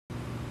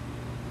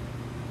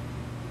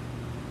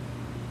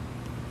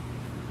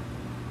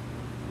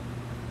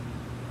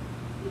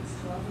It's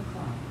 12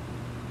 o'clock.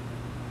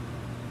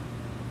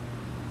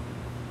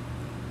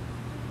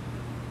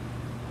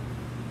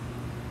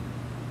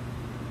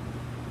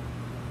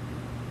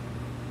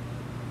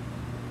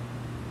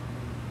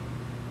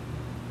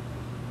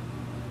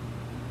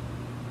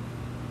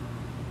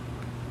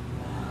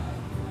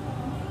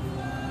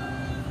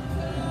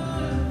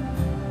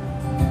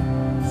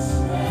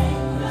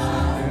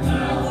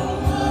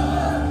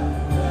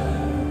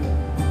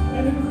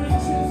 And it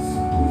reaches.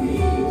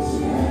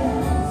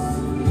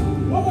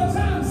 One more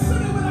time,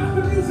 sing it with us.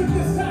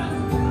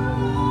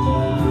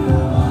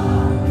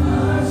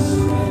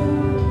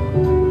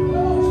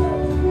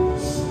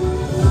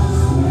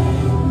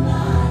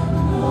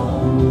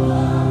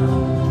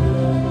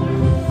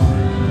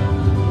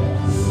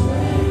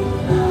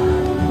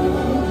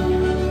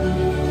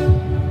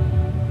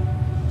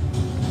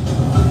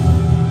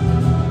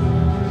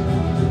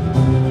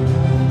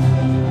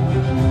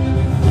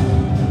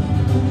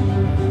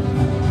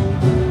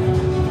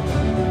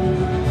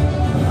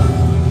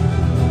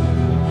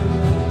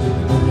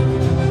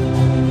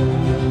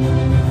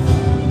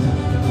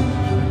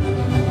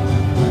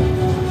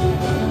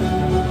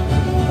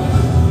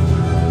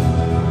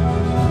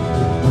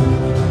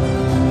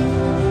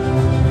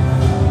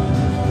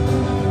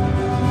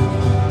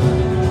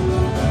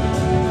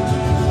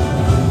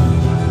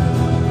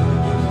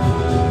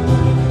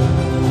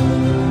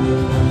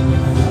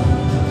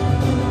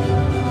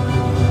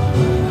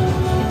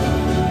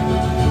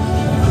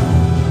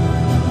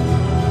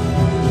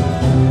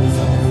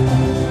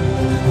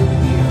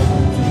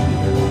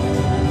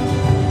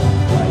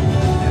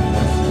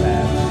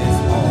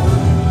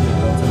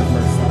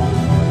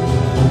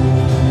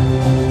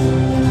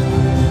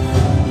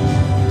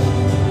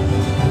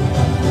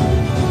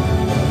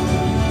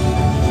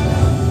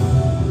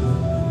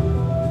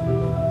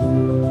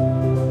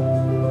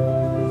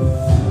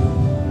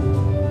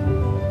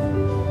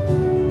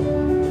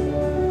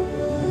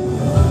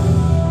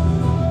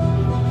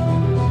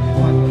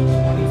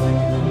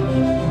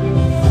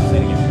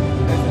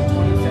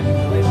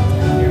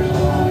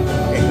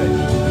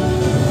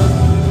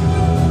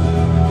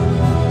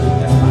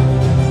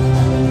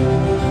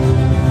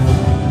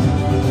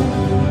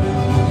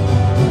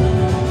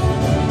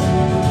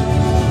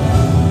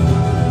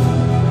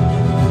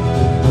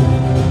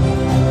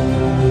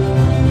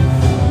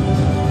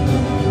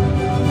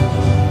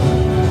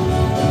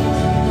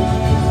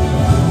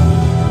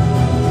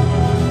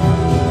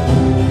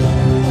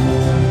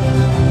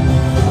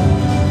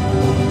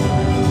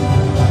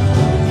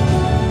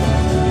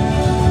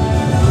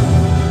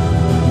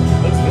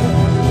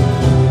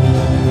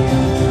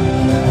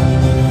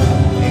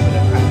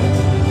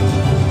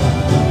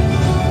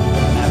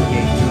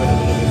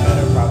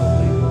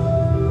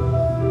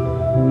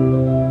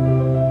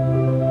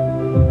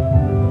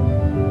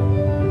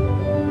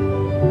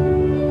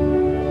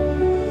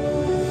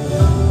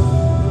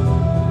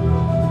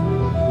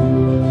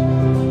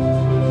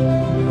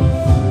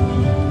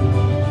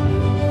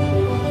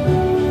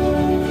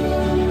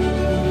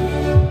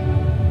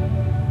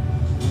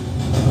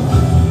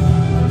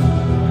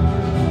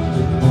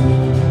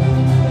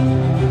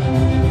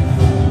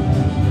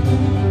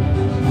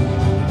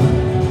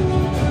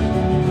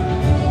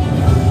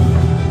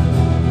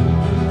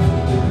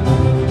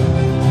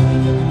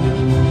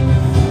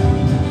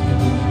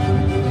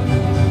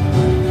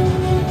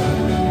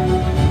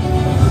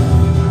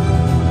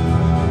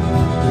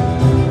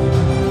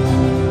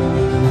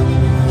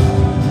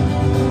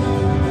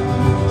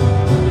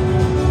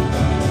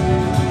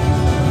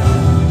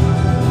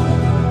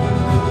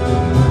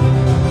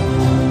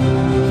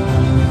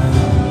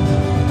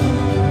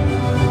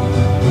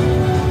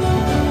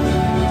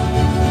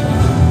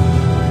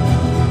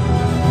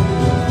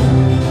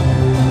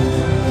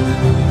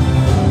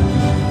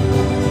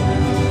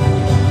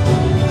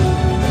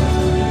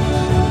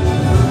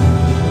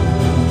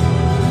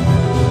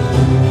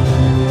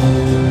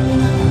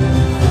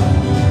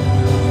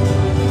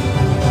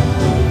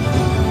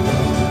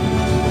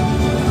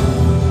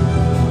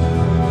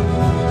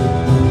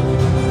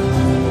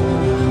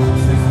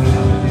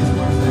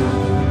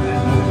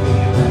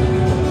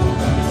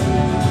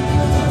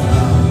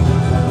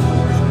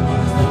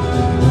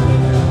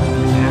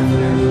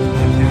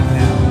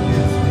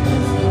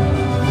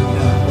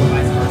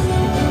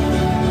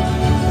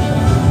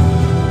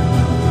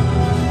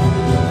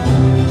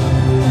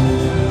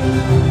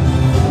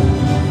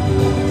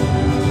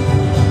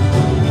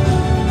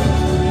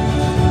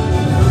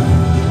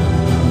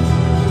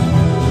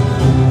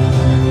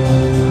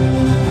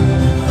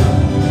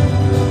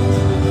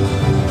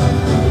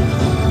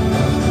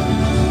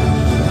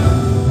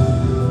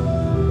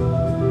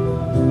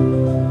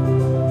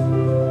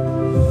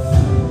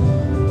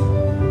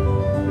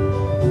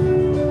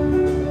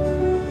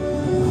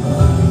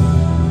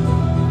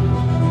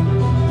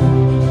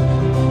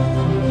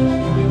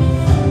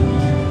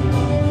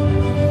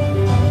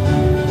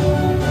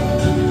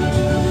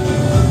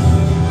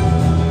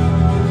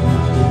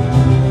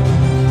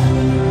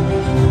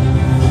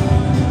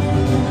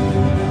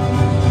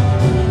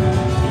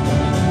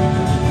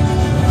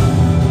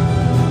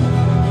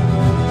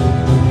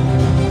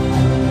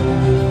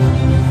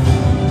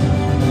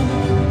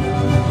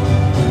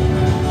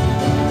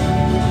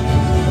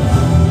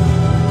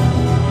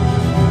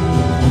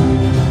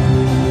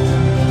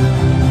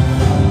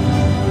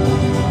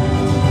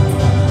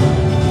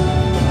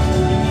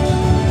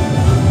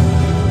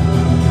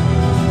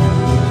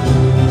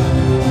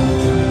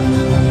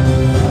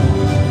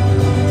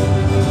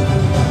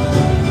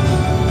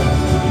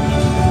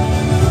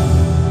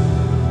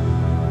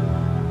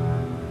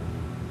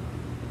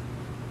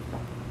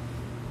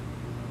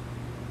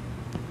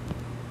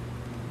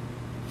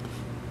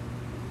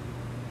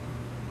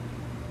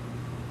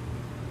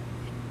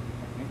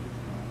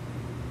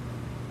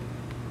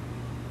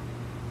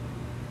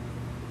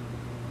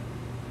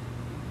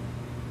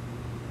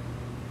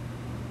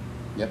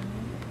 Yep.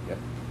 Yep.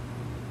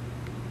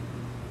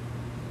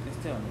 It's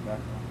still in the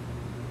background.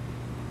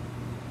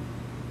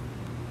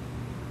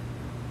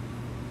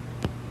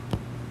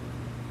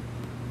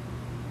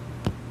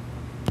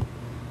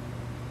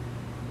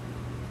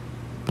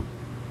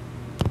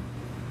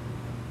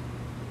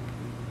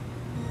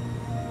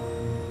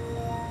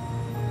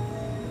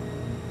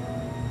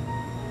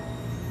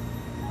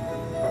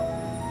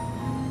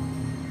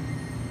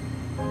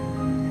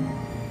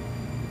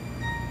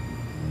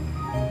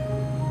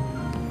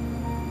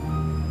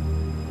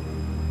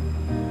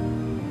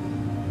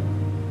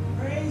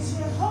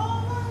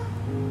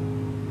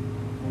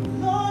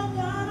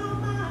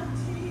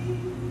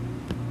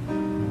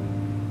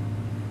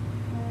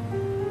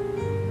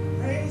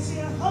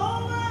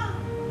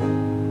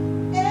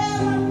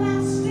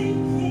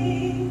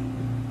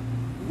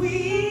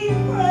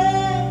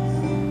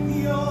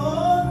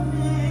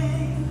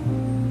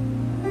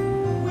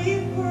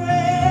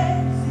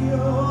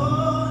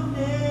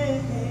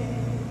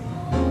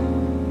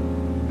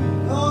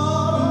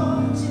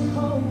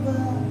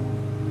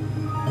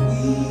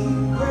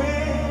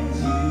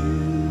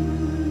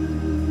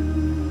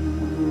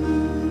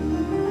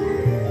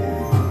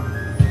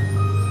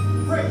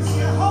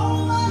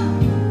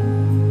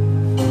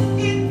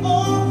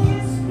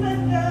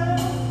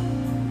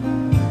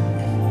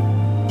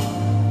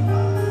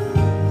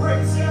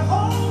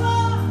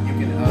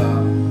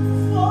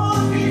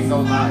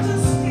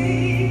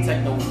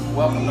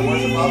 Welcome to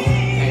worship off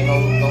and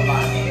go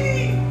live.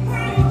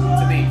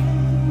 To me.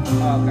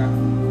 Oh, okay.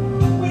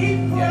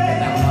 Yeah, get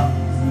that one up.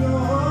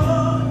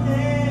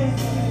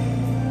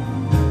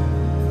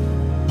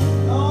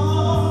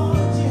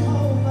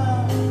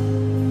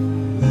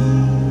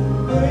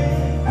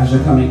 As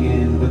you're coming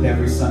in with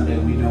every Sunday,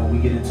 we know we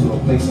get into a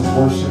place of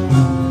worship. So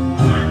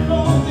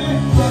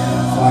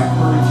I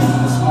encourage you in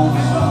this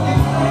moment,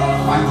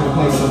 find your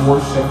place of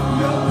worship.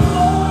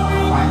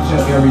 Find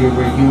your area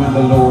where you and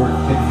the Lord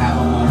can have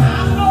a moment.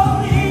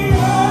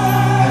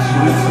 As you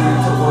enter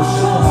into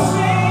worship, come on,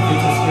 get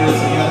your spirit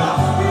together.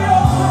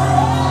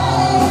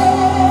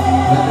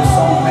 Let this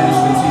song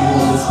minister to you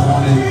this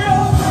morning.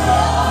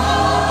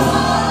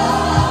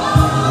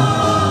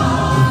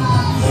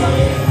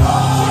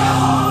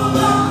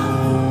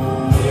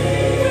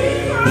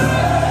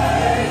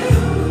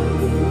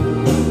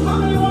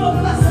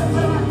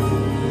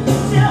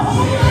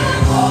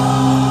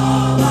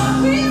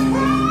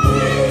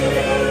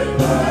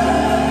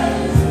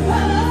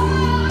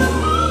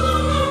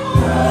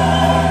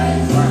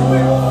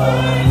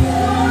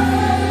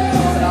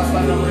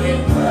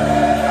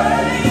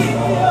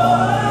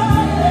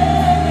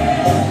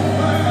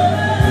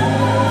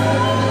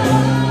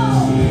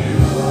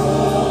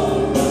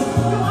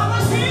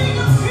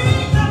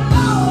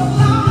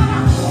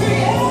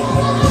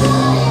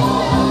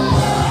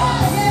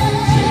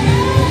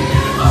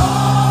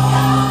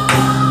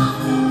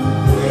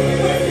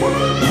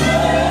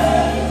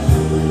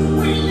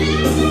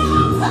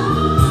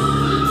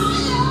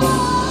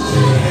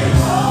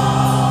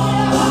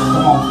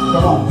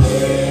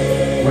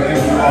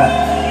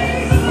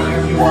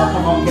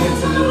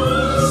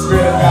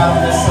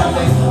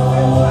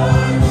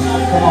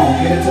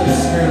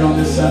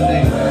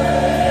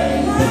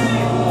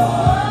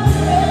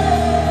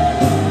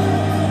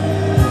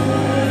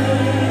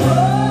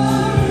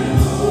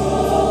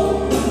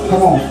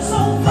 Come on,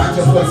 find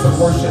your place of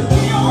worship.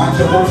 Find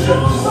your worship.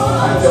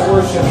 Find your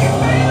worship.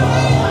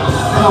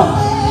 Come on.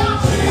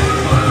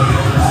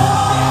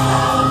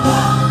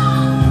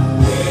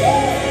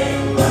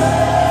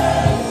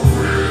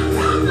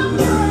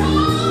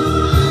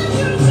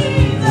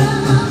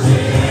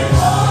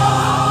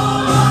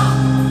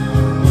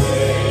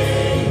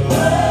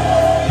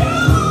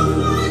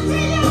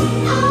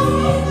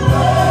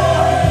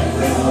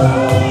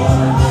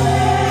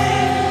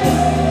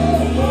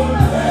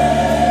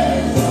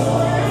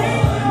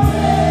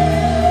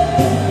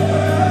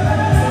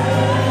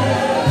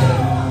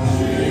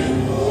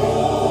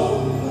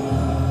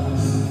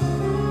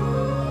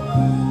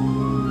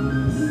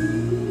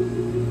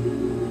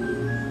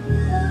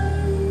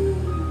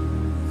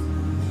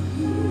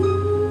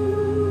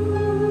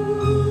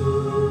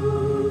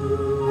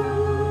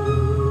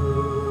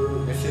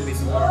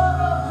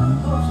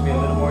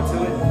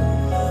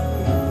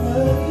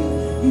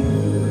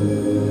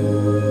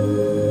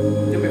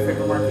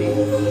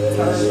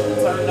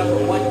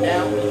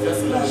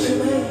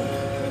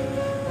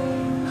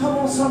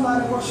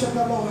 Somebody worship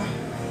the Lord.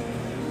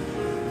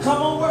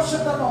 Come on,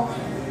 worship the Lord.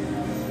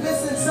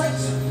 Listen,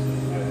 saints.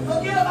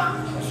 Forget about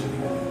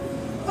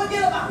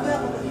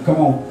Beverly. Come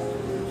on,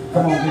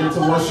 get into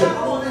worship.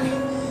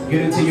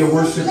 Get into your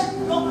worship.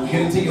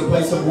 Get into your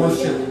place of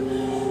worship.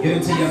 Get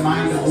into your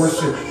mind of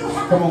worship.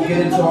 Come on,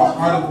 get into a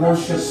heart of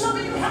worship.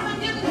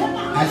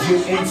 As you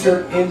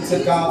enter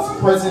into God's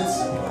presence,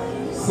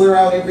 clear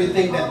out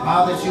everything that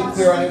bothers you.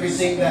 Clear out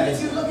everything that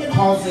is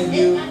causing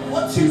you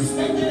to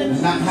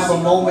not have a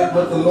moment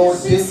with the Lord.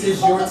 This is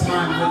your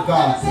time with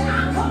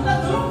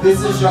God.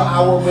 This is your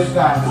hour with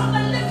God.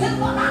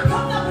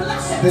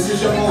 This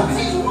is your moment.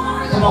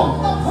 Come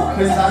on.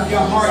 Cleanse out your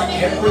heart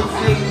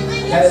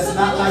everything that is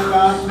not like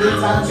God.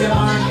 Cleanse out your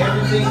mind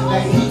everything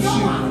that keeps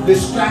you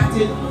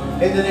distracted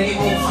in the name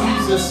of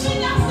Jesus.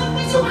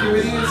 So here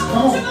it is. Come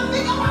on.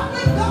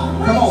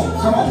 Come on.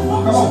 Come on.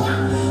 Come on.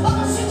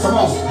 Come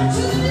on.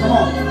 Come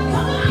on.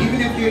 Even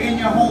if you're in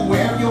your home,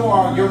 wherever you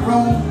are, your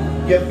room,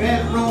 your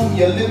bedroom,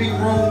 your living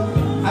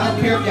room, I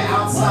don't care if you're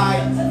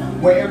outside,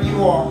 wherever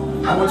you are,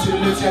 I want you to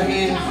lift your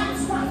hand.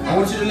 I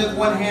want you to lift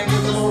one hand to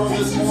the Lord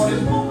this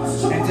morning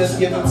and just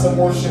give him some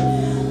worship.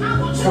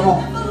 Come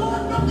on.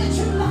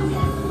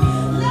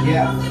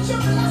 Yeah.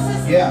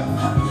 Yeah.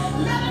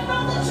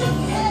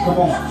 Come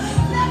on.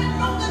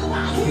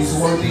 He's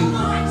worthy.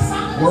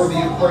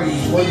 Worthy of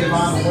praise. Worthy of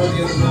honor.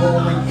 Worthy of the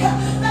glory. Yeah.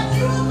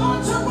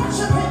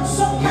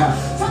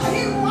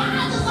 He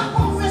rises up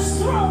on his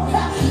throne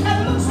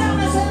and looks down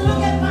and says,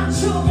 look at my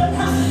children.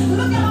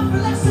 Look at them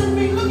blessing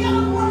me. Look at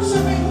them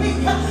worshiping me.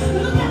 Look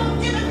at them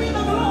giving me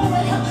the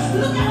glory.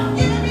 Look at them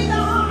giving me the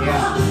honor.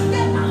 Yeah.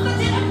 They're not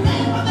looking at me,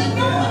 but they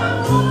know what I'm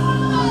doing.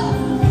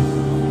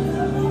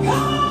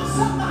 Come on,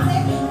 somebody.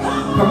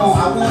 Come on, I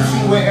want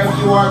you wherever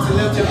you are to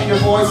lift up your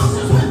voice.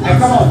 And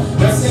come on,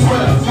 let's sing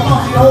with us. Come on,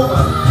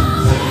 Jehovah.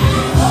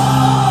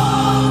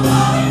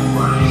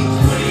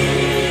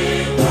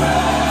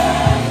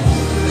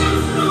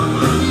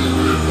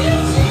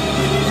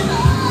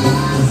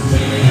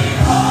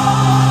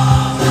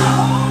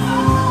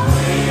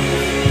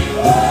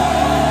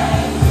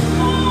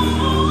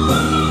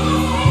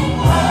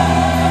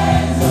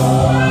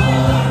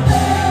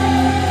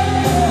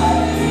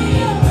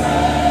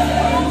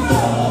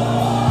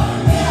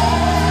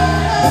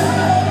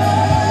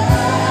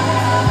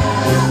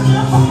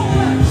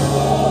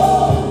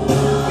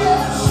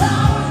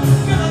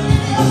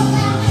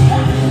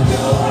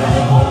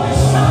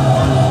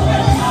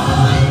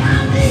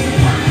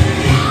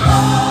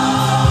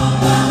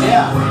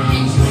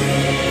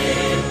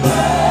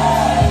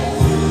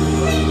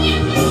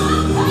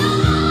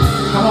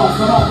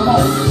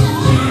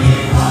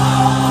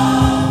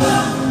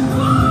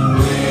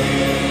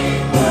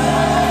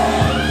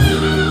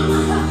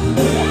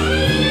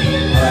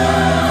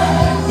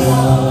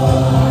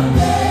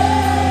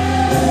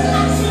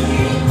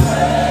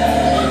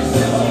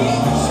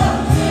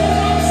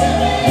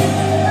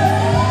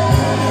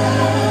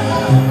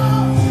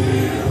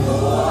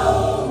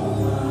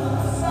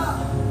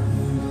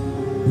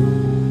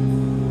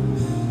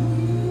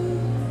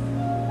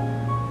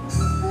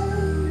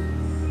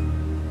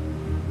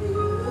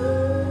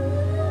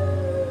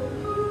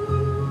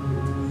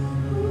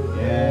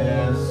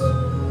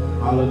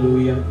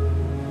 Hallelujah.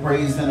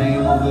 Praise the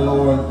name of the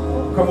Lord.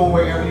 Come on,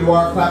 wherever you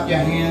are, clap your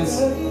hands.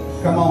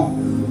 Come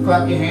on,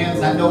 clap your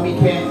hands. I know you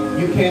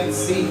can't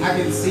see. I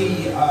can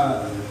see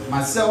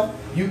myself.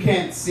 You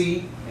can't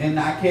see, and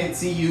I can't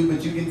see you,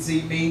 but you can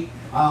see me.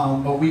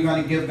 But we're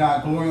going to give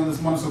God glory on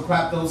this morning, so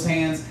clap those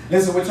hands.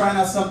 Listen, we're trying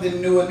out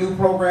something new, a new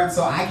program,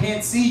 so I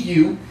can't see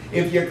you.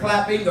 If you're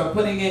clapping or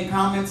putting in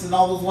comments and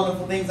all those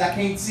wonderful things, I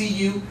can't see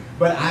you.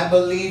 But I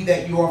believe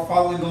that you are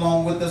following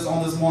along with us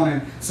on this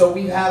morning. So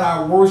we've had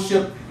our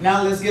worship.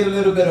 Now let's get a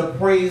little bit of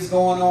praise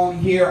going on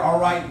here.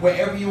 All right,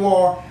 wherever you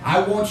are,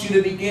 I want you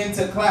to begin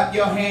to clap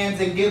your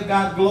hands and give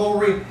God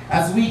glory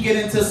as we get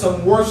into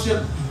some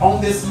worship on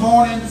this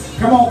morning.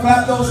 Come on,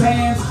 clap those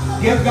hands.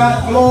 Give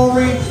God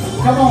glory.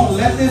 Come on,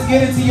 let this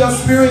get into your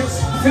spirit.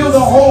 Fill the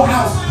whole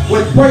house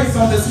with praise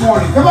on this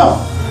morning. Come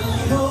on.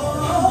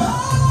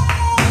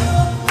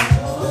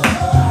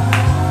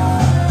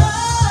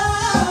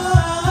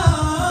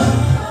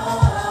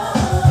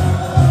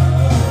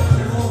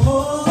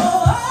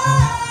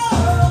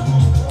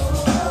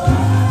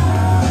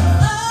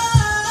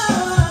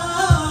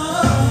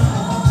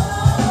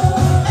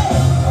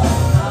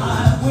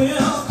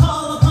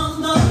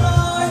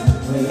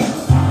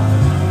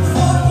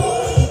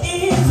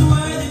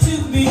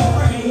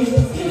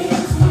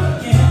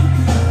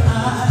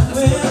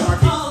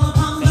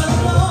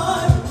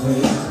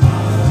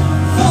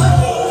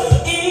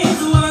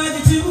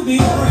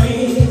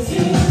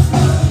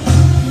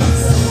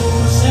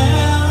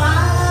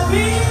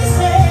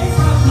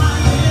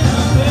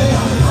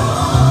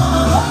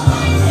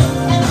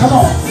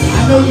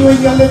 You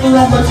in your living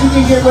room, but you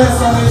can get rest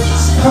on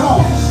this. Come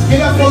on,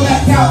 get up from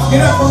that couch,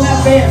 get up from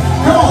that bed.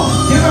 Come on,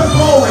 give him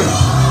glory.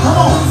 Come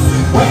on,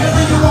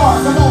 wherever you are,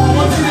 come on. I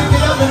want you to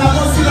get up and I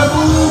want you to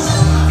move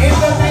in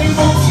the name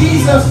of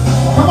Jesus.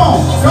 Come on,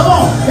 come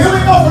on. Here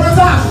we go for the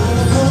top.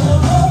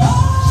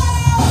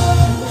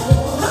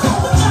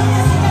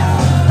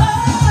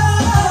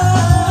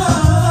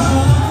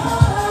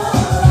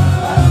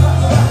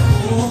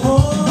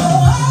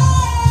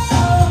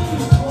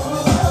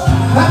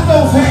 Clap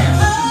those hands.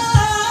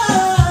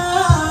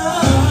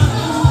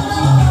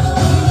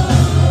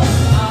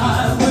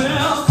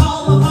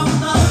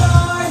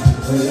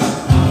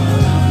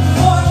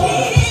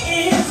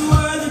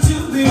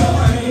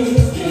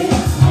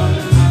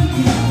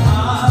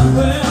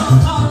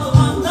 Well,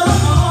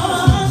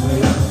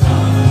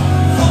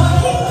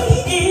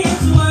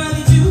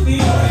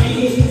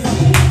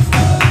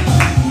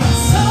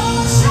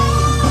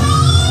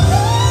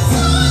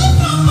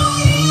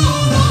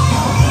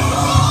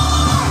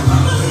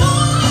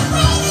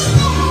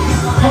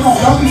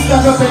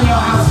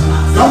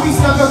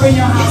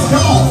 hands.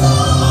 Come on.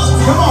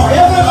 Come on,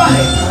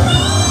 everybody.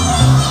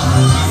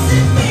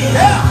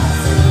 Yeah.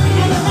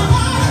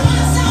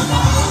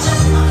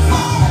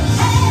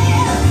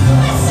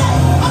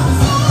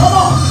 Come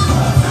on.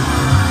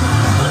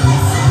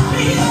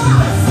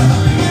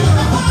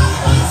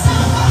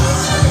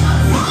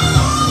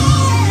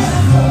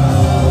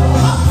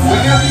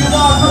 Wherever you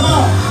are, come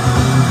on.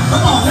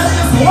 Come on, let's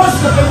just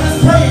worship and just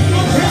praise.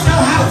 Here's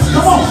your house.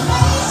 Come on.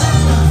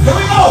 Here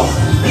we go.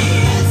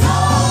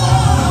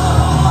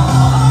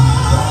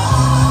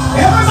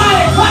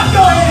 Everybody, clap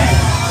your hands.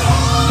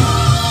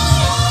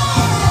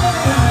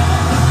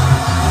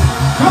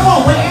 Come on,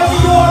 wherever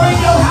you are in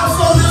your house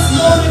on this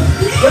morning,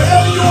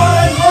 wherever you are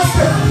in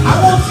worship, I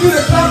want you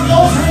to clap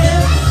those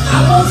hands. I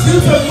want you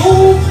to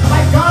move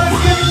like God is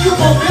giving you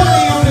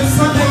mobility on this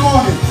Sunday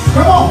morning.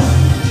 Come on.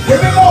 Here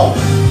we go.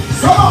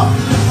 Come on.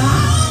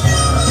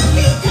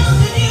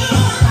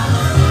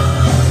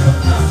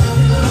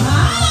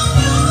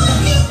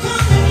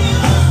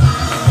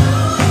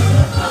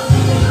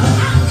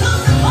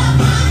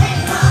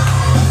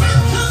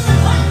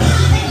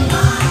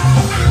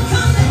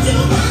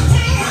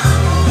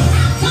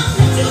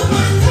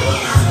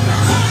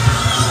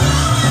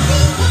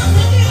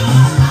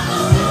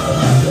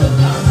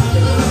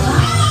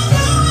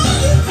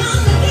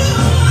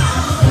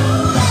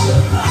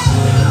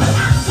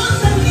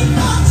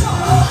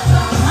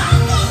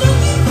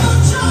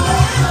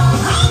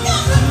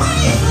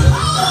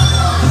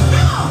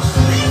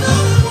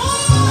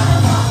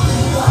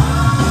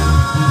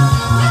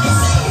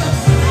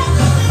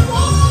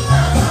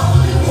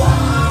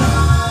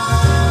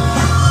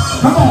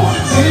 Come on.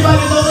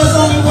 Anybody know there's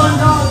only one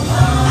God?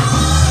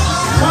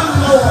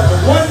 One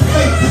Lord, one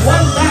faith,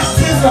 one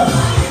baptism.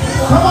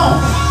 Come on.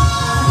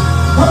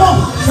 Come on.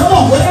 Come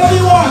on. Wherever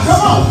you are,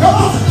 come on. Come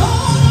on.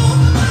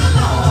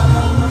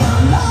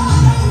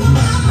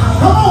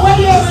 Come on,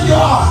 wherever you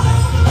are.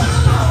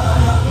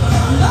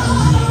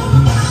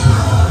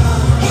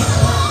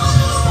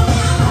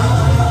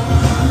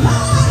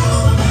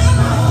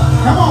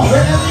 Come on,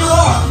 wherever you are.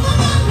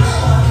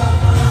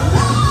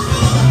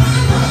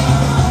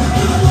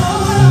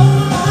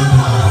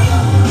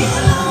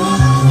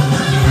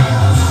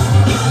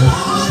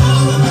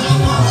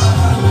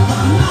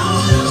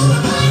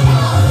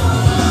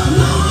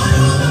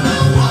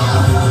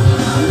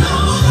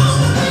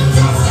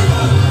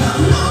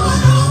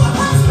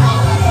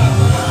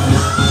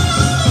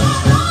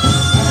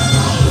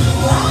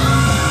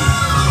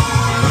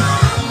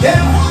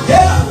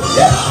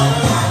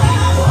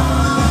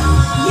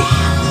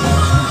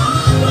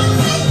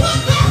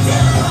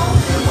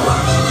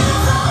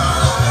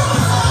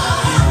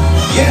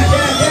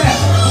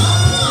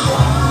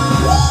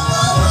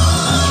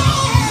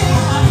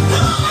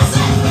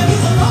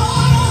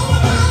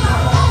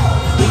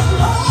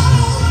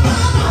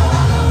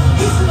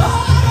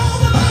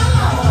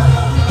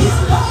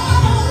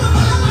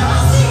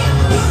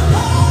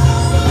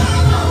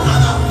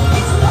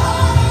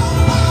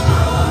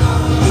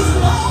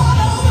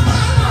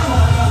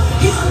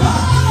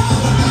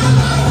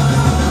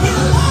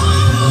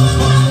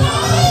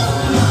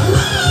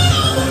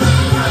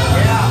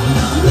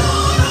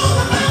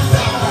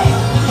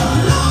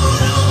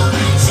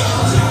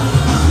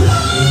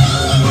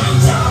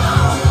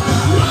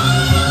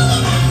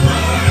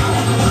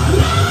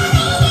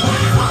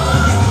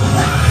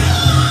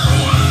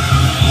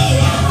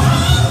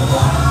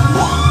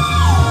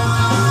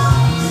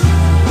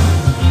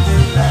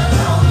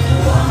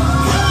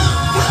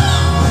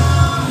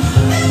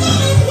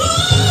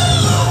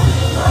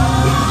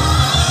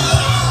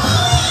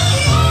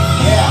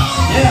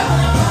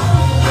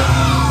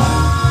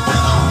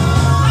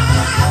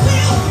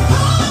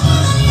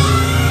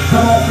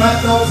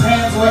 Clap those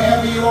hands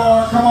wherever you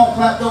are. Come on,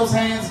 clap those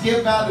hands.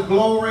 Give God the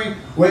glory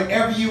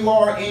wherever you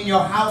are in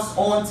your house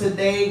on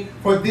today.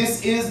 For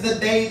this is the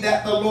day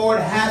that the Lord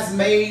has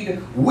made.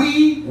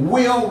 We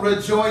will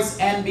rejoice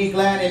and be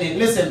glad in it.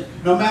 Listen,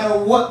 no matter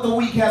what the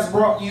week has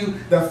brought you,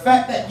 the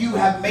fact that you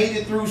have made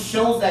it through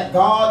shows that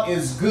God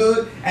is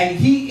good, and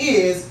He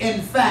is,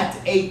 in fact,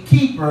 a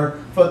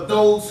keeper for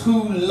those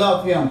who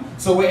love Him.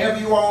 So wherever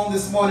you are on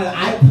this morning,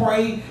 I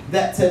pray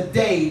that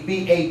today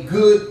be a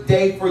good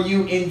day for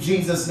you in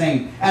Jesus'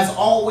 name. As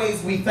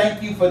always, we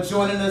thank you for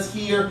joining us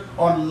here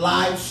on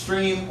live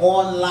stream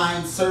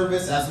online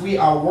service as we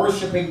are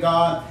worshiping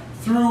God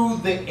through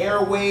the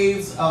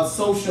airwaves of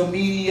social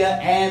media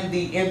and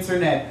the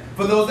internet.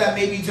 For those that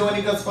may be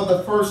joining us for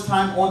the first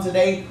time on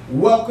today,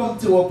 welcome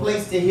to A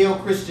Place to Heal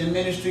Christian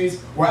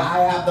Ministries, where I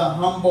have the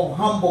humble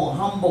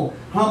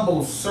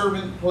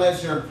servant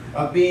pleasure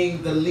of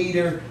being the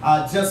leader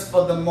just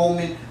for the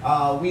moment.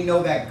 We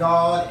know that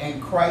God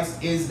and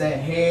Christ is the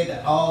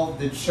head of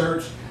the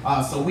church,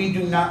 so we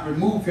do not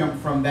remove Him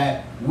from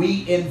that.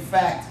 We, in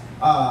fact,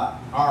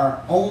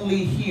 are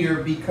only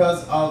here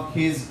because of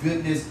His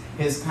goodness,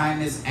 His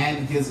kindness,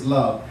 and His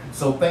love.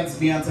 So thanks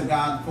be unto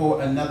God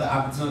for another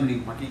opportunity.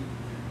 Marquis,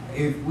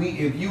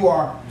 if you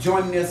are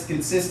joining us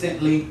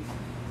consistently,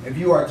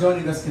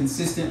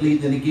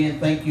 then again,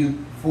 thank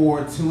you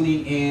for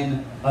tuning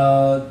in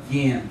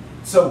again.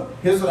 So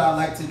here's what I'd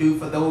like to do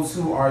for those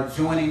who are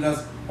joining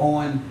us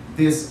on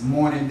this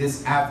morning,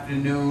 this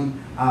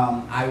afternoon.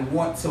 I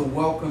want to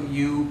welcome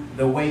you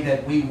the way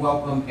that we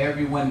welcome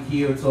everyone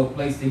here to A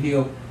Place to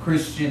Heal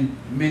Christian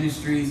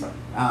Ministries.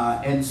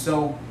 And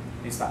so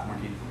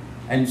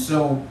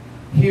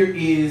here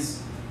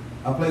is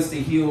A Place to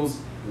Heal's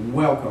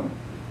welcome.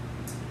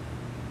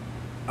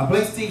 A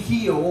Place to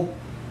Heal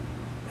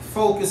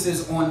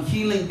focuses on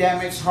healing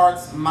damaged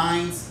hearts,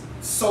 minds,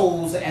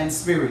 souls, and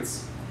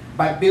spirits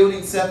by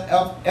building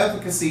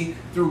self-efficacy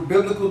through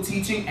biblical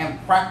teaching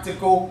and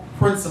practical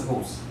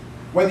principles.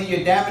 Whether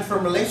you're damaged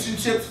from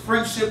relationships,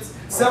 friendships,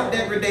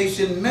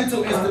 self-degradation,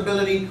 mental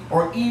instability,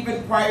 or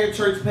even prior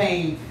church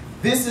pain,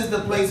 this is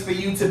the place for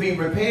you to be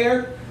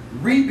repaired,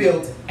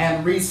 rebuilt,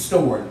 and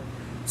restored.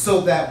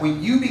 So that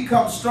when you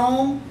become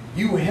strong,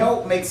 you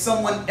help make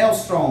someone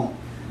else strong.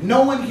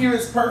 No one here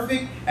is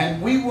perfect,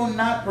 and we will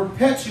not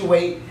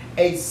perpetuate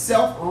a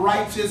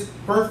self-righteous,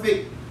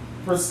 perfect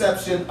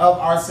perception of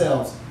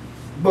ourselves,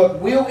 but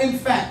will in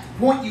fact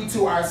point you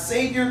to our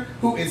Savior,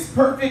 who is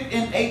perfect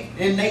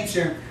in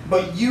nature,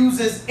 but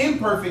uses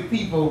imperfect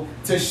people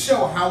to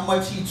show how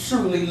much He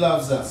truly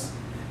loves us.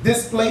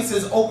 This place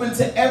is open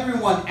to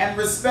everyone and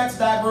respects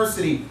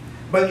diversity,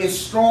 but is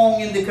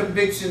strong in the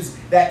convictions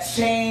that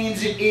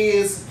change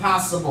is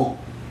possible.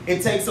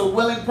 It takes a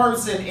willing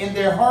person in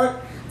their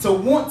heart to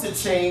want to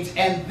change,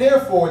 and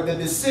therefore the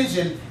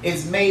decision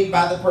is made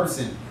by the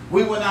person.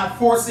 We will not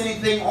force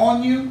anything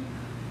on you,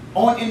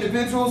 on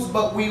individuals,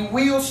 but we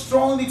will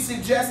strongly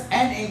suggest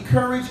and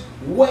encourage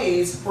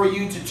ways for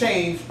you to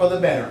change for the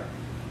better.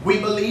 We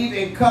believe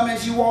in come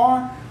as you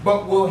are,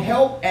 but will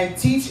help and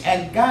teach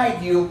and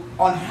guide you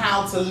on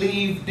how to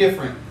leave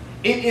different.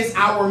 It is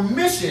our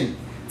mission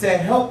to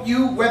help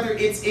you, whether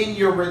it's in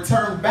your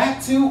return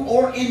back to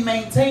or in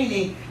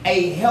maintaining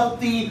a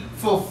healthy,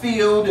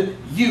 fulfilled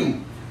you.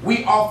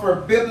 We offer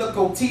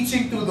biblical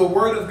teaching through the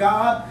Word of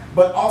God,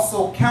 but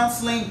also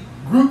counseling,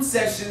 group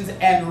sessions,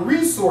 and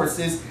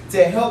resources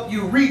to help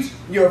you reach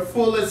your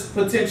fullest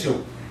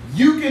potential.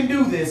 You can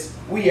do this.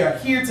 We are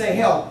here to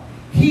help.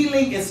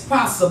 Healing is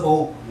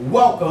possible.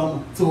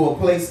 Welcome to A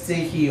Place to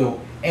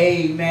Heal.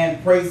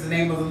 Amen. Praise the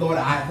name of the Lord.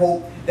 I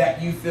hope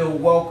that you feel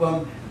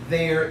welcome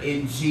there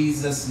in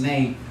Jesus'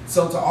 name.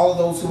 So to all of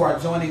those who are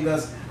joining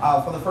us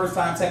for the first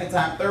time, second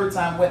time, third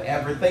time,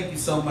 whatever, thank you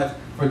so much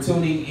for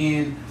tuning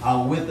in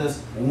with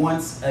us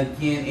once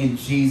again in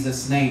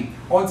Jesus' name.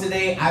 On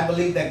today, I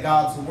believe that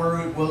God's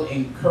word will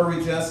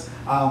encourage us.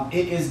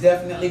 It is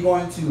definitely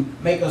going to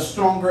make us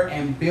stronger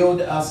and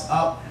build us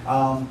up.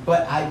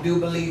 But I do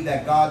believe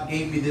that God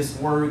gave me this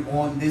word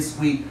on this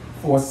week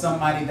for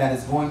somebody that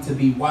is going to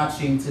be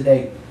watching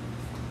today.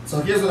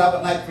 So here's what I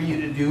would like for you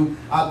to do.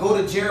 Go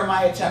to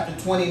Jeremiah chapter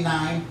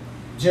 29.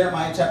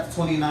 Jeremiah chapter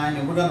 29,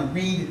 and we're going to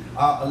read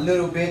a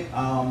little bit.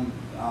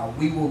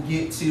 We will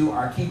get to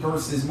our key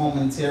verses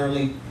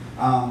momentarily.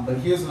 But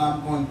here's what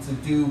I'm going to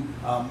do.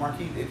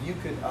 Marquise, if you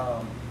could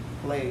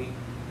play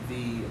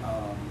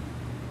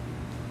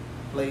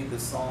the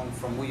song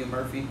from William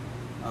Murphy,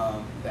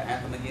 the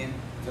anthem again,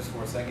 just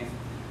for a second.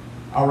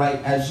 All right,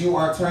 as you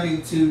are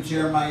turning to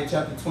Jeremiah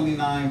chapter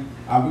 29,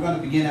 we're going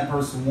to begin at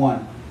verse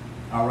 1.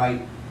 All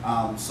right.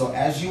 So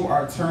as you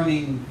are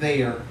turning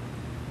there,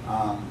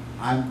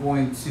 I'm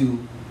going to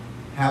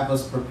have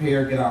us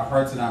prepare, get our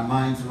hearts and our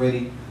minds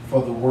ready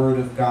for the Word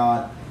of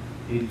God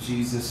in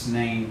Jesus'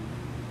 name.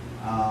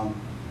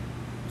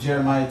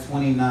 Jeremiah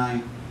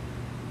 29.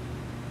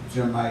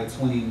 Jeremiah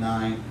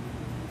 29.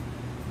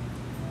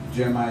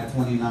 Jeremiah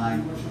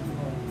 29.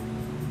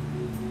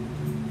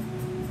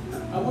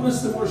 I want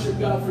us to worship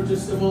God for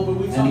just a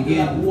moment. And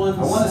again, I want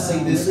to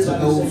say this to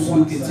those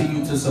who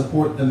continue to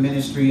support the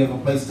ministry of A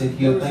Place to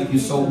Heal. Thank you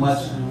so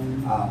much.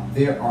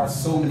 There are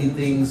so many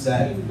things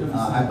that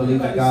I believe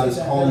that God is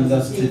calling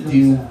us to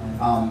do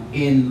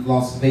in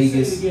Las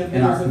Vegas,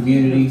 in our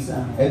community.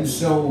 And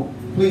so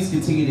please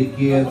continue to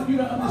give.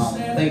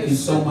 Thank you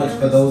so much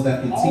for those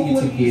that continue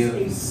to give,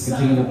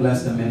 continue to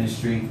bless the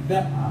ministry.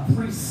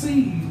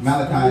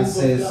 Malachi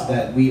says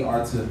that we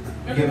are to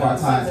give our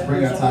tithes,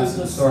 bring our tithes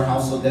to the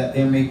storehouse so that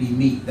there may be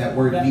meat. That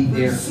word meat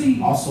there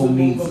also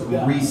means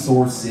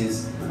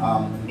resources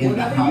in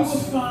the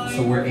house.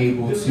 So we're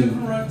able to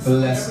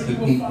bless the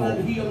people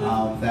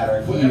that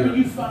are here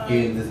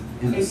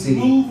in the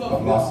city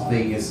of Las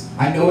Vegas.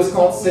 I know it's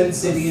called Sin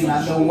City, and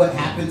I know what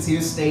happens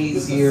here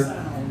stays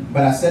here.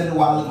 But I said it a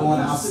while ago,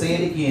 and I'll say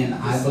it again.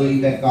 I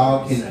believe that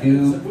God can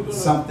do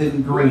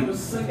something great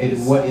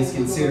in what is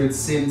considered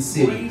Sin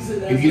City.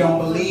 If you don't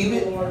believe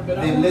it,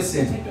 then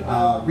listen,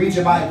 read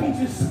your Bible,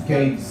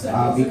 okay?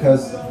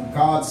 Because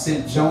God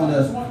sent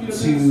Jonah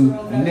to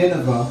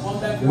Nineveh,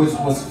 which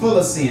was full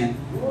of sin,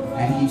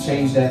 and He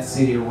changed that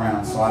city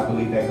around. So I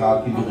believe that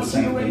God can do the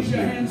same thing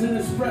here.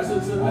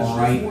 All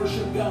right.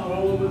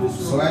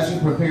 So as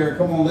you prepare,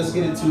 come on, let's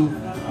get into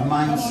a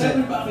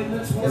mindset.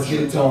 Let's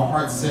get into a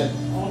heart set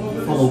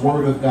for the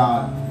Word of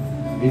God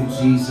in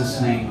Jesus'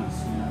 name.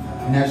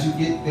 And as you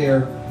get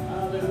there,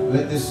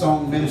 let this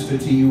song minister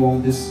to you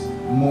on this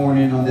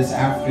morning, on this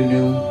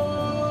afternoon.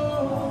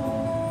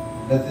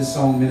 Let this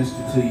song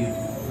minister to you.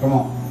 Come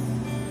on.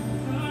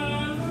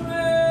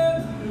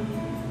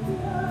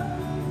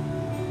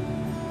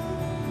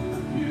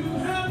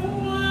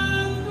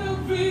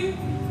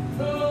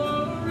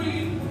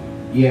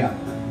 Yeah.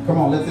 Come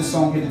on, let this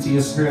song get into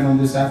your spirit on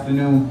this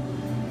afternoon.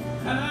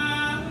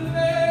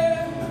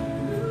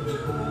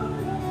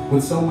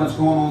 With so much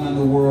going on in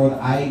the world,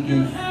 I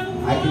can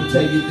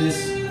tell you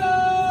this,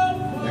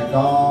 that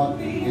God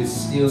is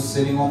still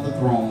sitting on the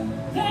throne.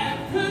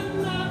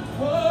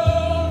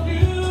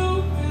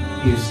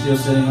 He is still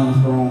sitting on the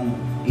throne.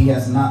 He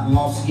has not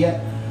lost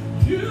yet.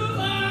 He is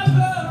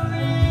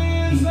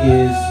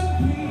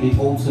the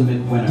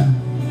ultimate winner.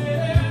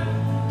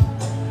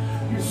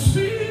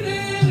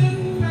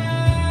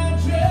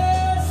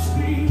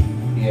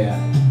 Yeah.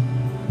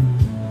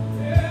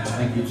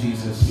 Thank you,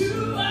 Jesus.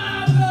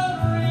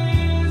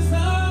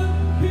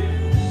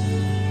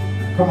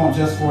 Come on,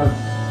 just for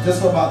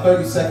about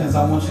 30 seconds,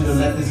 I want you to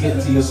let this get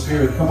into your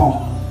spirit. Come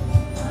on.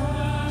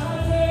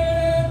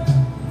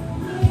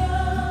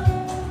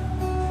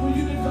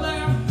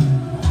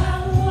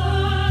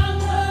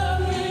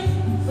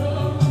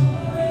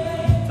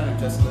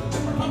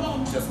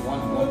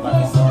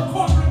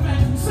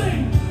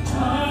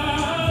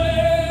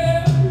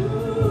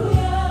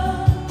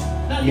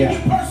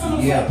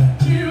 Yeah.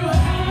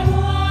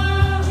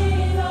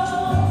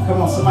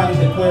 Come on, somebody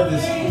declare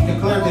this.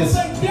 Declare this.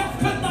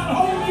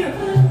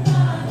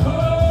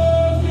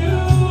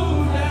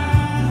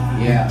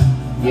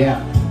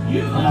 Yeah.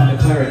 Come on,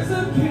 declare it.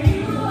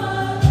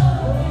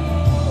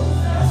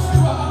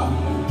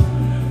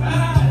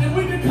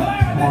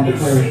 Come on,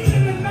 declare it.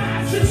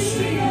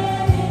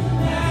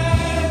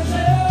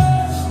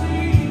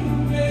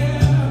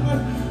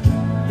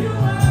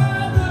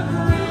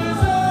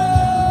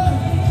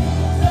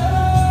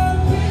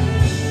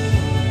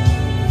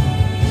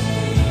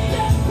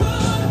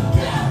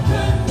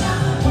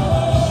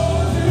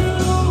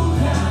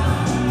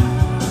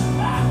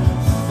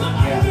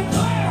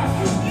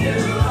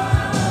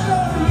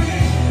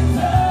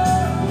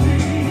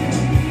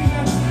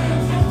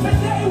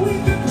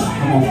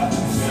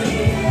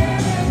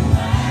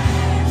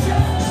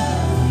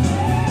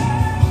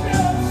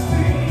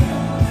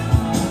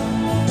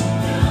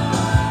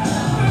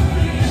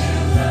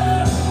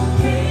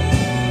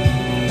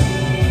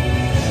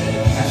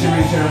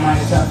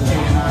 Jeremiah chapter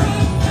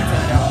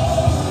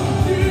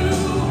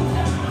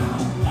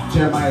 29.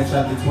 Jeremiah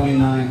chapter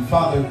 29.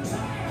 Father,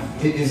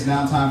 it is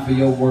now time for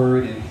your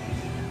word, and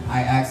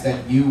I ask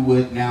that you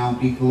would now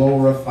be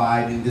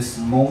glorified in this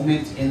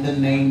moment in the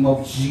name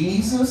of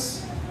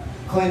Jesus.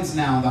 Cleanse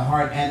now the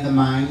heart and the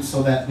mind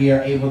so that we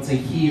are able to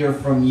hear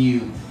from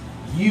you.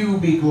 You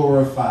be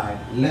glorified.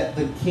 Let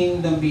the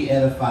kingdom be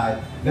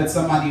edified. Let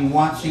somebody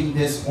watching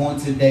this on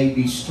today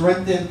be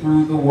strengthened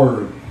through the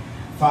word.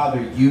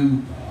 Father,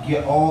 you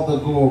get all the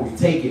glory.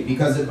 Take it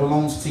because it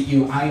belongs to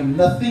you. I am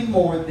nothing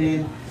more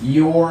than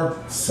your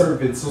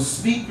servant. So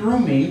speak through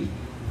me.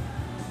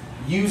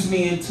 Use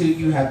me until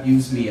you have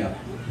used me up.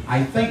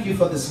 I thank you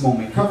for this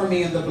moment. Cover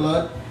me in the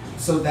blood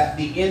so that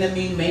the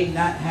enemy may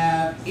not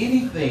have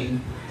anything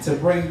to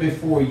bring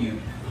before you.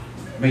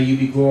 May you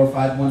be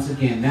glorified once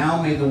again. Now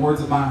may the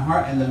words of my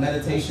heart and the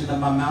meditation of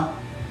my mouth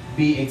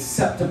be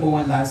acceptable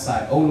in thy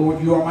sight. Oh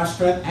Lord, you are my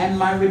strength and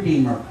my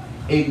redeemer.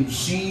 In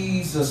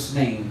Jesus'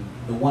 name,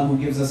 the one who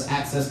gives us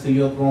access to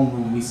your throne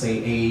room, we say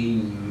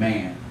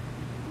amen.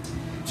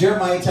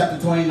 Jeremiah chapter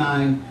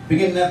 29,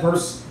 beginning at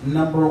verse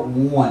number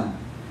 1.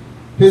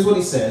 Here's what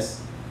he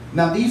says.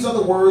 Now these are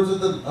the words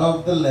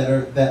of the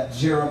letter that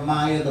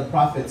Jeremiah the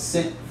prophet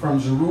sent from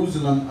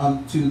Jerusalem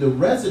unto the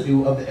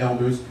residue of the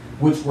elders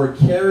which were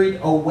carried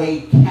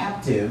away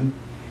captive,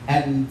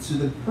 and to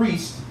the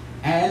priests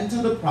and to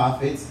the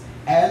prophets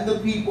and the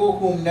people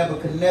whom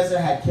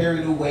Nebuchadnezzar had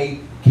carried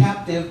away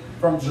captive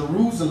from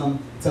Jerusalem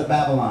to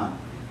Babylon.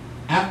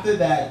 After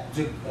that,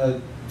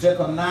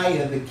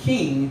 Jeconiah the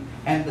king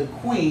and the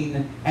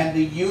queen and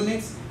the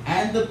eunuchs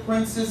and the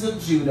princes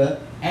of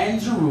Judah and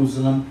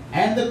Jerusalem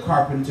and the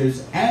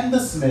carpenters and the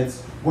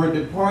smiths were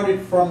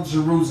departed from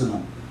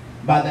Jerusalem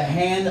by the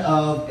hand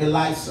of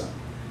Elisha,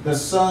 the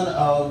son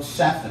of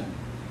Shaphan,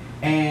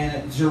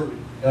 and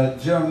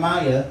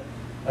Jemiah,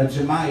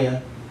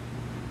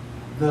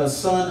 the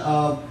son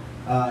of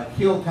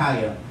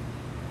Hilkiah,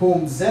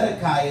 whom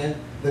Zedekiah,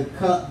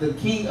 the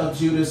king of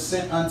Judah,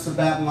 sent unto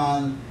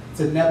Babylon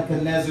to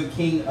Nebuchadnezzar,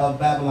 king of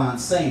Babylon,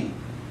 saying,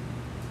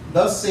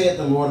 Thus saith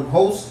the Lord of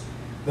hosts,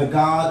 the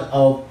God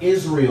of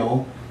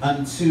Israel,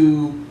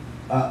 unto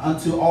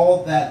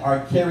all that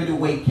are carried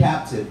away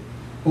captive,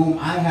 whom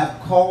I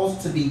have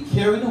caused to be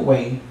carried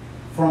away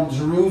from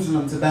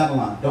Jerusalem to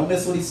Babylon. Don't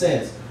miss what he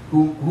says.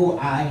 Whom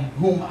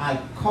I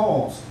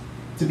caused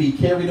to be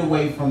carried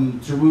away from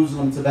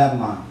Jerusalem to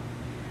Babylon.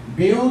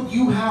 Build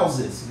ye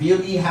houses,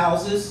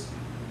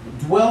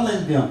 dwell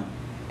in them,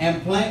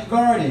 and plant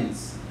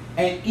gardens,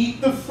 and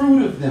eat the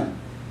fruit of them.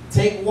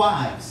 Take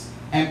wives,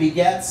 and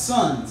begat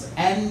sons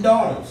and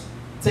daughters.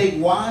 Take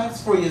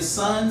wives for your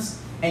sons,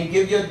 and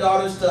give your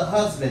daughters to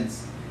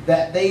husbands,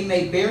 that they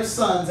may bear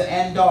sons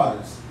and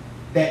daughters.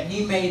 that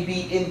ye may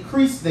be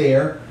increased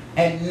there,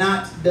 and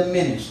not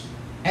diminished.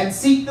 And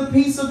seek the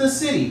peace of the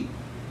city,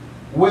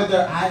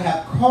 whither I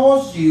have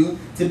caused you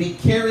to be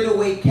carried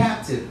away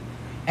captive,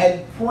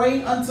 and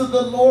pray unto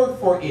the Lord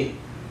for it.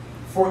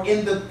 For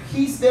in the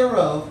peace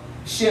thereof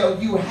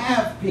shall you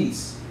have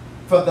peace.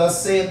 For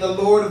thus saith the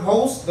Lord of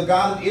hosts, the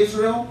God of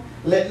Israel,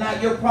 let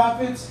not your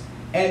prophets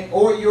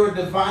or your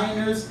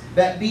diviners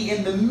that be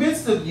in the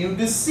midst of you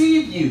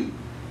deceive you,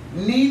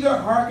 neither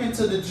hearken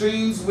to the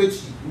dreams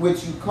which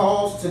you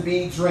cause to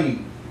be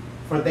dreamed.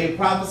 For they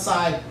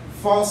prophesy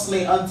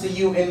falsely unto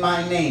you in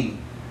my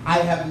name. I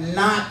have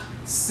not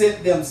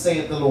sent them,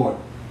 saith the Lord.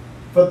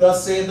 For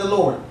thus saith the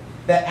Lord,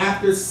 that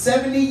after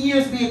 70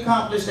 years be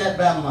accomplished at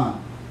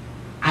Babylon,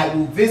 I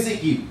will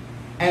visit you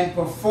and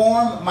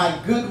perform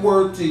my good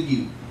word to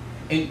you,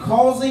 in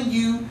causing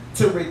you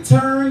to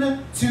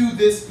return to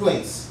this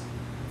place.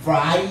 For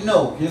I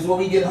know, here's where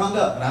we get hung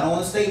up, but I don't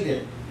want to stay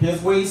there.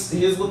 Here's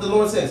what the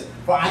Lord says.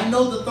 For I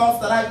know the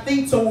thoughts that I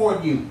think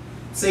toward you,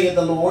 saith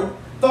the Lord,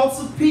 thoughts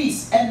of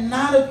peace and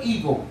not of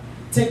evil,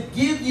 to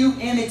give you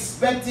an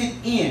expected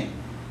end.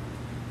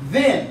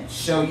 Then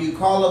shall you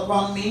call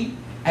upon me,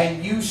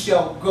 and you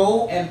shall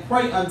go and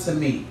pray unto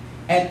me,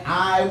 and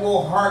I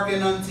will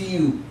hearken unto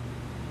you.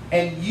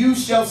 And you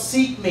shall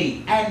seek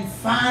me and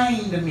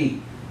find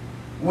me,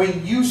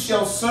 when you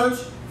shall search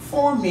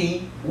for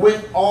me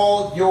with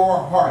all your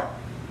heart.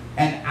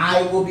 And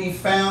I will be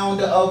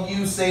found of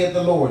you, saith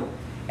the Lord.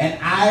 And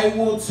I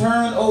will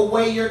turn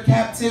away your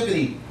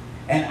captivity,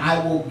 and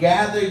I will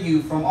gather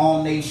you from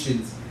all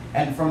nations,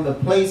 and from the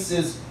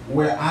places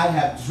where I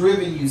have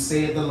driven you,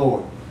 saith the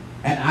Lord.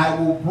 And I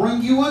will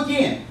bring you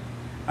again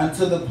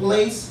unto the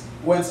place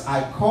whence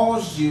I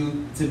caused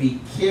you to be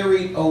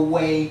carried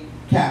away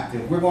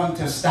captive. We're going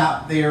to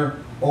stop there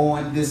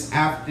on this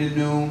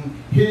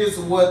afternoon. Here's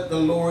what the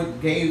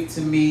Lord gave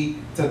to me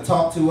to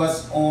talk to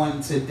us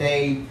on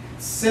today.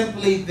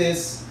 Simply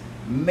this: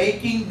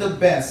 making the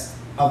best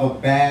of a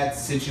bad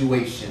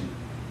situation.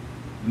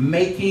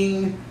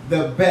 Making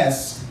the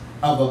best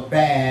of a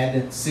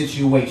bad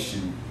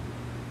situation.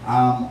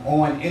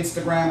 On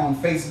Instagram, on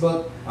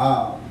Facebook,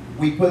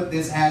 we put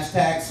this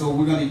hashtag, so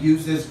we're going to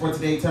use this for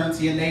today. Turn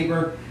to your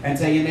neighbor and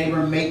tell your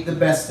neighbor, make the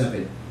best of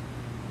it.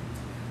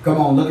 Come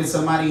on, look at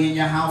somebody in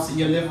your house, in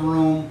your living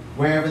room,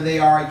 wherever they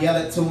are, yell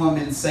it to them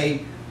and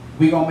say,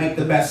 we're going to make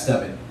the best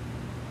of it.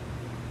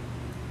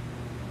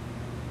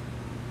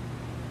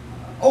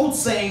 Old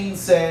saying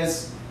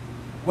says,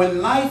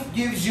 when life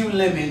gives you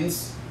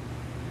lemons,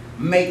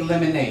 make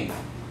lemonade.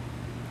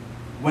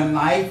 When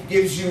life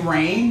gives you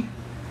rain,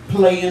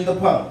 play in the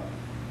puddle.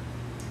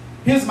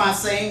 Here's my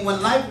saying: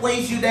 when life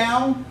weighs you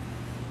down,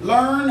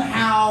 learn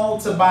how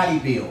to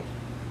bodybuild.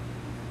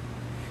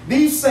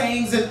 These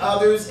sayings and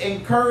others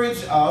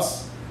encourage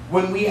us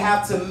when we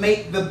have to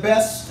make the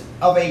best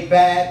of a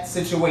bad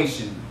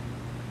situation.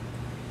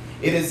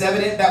 It is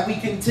evident that we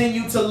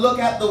continue to look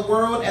at the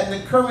world and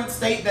the current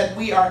state that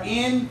we are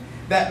in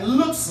that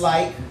looks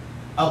like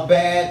a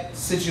bad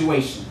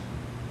situation.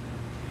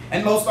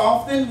 And most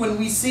often when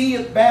we see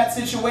bad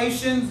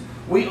situations,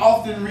 we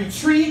often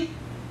retreat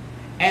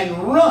and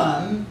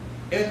run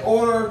in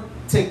order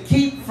to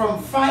keep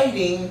from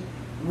fighting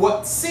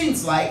what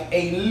seems like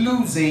a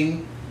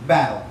losing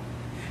battle.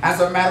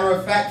 As a matter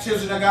of fact,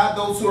 children of God,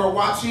 those who are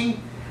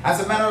watching, as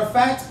a matter of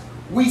fact,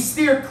 we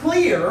steer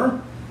clear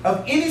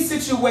of any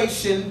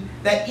situation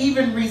that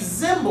even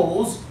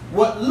resembles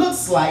what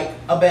looks like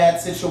a bad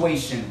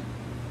situation.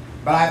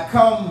 But I've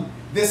come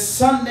this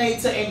Sunday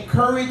to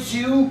encourage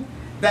you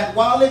that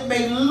while it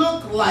may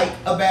look like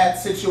a bad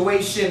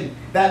situation,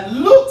 that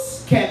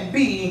looks can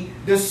be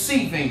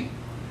deceiving.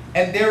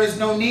 And there is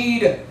no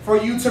need for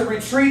you to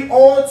retreat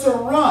or to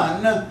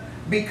run,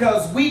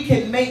 because we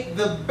can make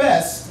the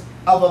best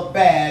of a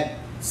bad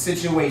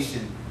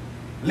situation.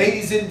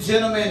 Ladies and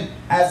gentlemen,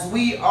 as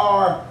we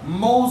are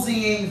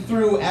moseying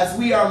through, as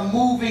we are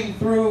moving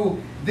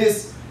through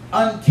this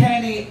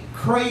uncanny,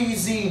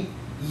 crazy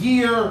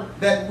year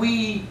that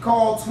we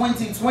call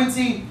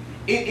 2020,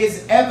 it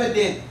is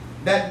evident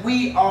that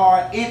we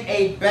are in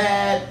a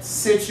bad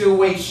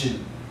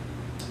situation.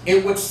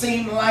 It would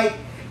seem like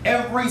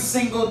every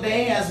single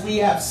day, as we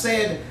have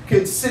said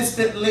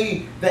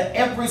consistently, that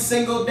every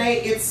single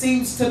day it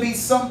seems to be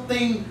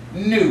something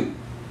new,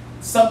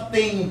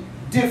 something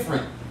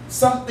different,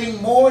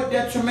 something more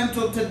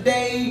detrimental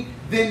today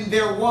than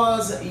there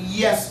was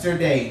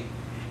yesterday.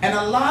 And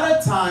a lot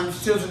of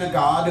times, children of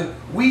God,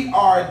 we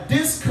are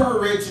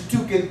discouraged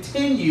to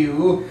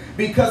continue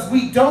because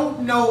we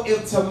don't know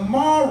if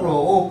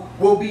tomorrow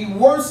will be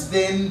worse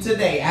than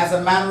today. As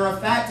a matter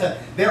of fact,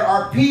 there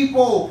are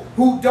people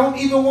who don't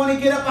even want to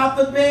get up out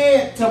the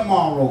bed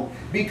tomorrow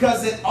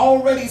because it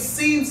already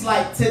seems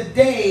like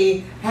today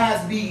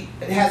has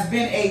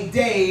been a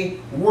day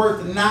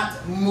worth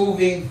not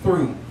moving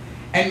through.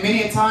 And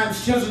many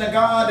times, children of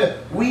God,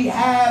 we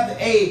have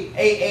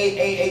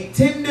a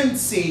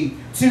tendency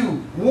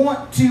to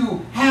want to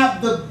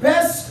have the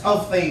best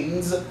of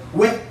things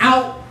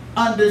without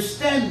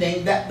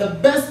understanding that the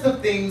best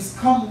of things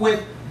come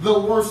with the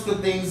worst of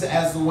things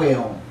as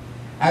well.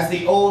 As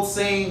the old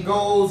saying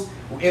goes,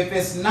 if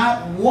it's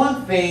not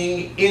one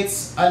thing,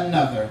 it's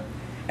another.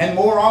 And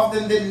more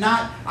often than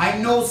not, I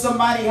know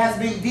somebody has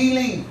been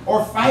dealing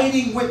or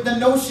fighting with the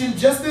notion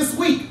just this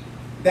week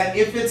that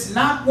if it's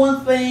not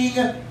one thing,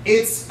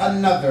 it's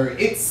another.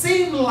 It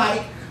seemed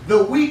like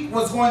the week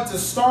was going to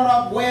start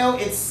off well.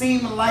 It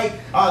seemed like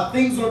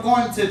things were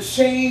going to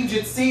change.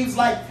 It seems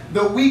like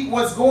the week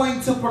was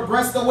going to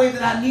progress the way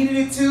that I needed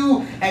it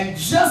to. And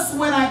just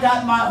when I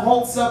got my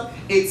hopes up,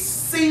 it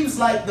seems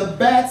like the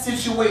bad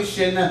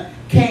situation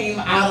came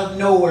out of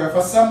nowhere.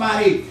 For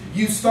somebody,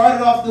 you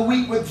started off the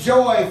week with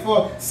joy.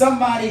 For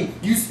somebody,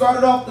 you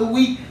started off the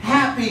week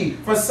happy.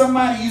 For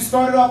somebody, you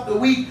started off the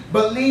week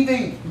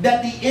believing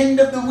that the end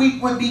of the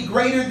week would be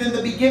greater than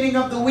the beginning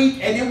of the week.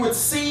 And it would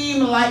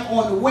seem like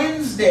on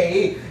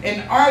Wednesday,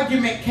 an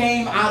argument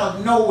came out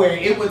of nowhere.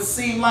 It would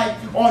seem like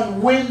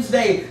on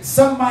Wednesday,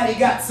 somebody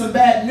got some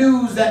bad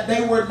news that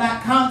they were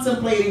not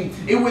contemplating.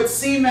 It would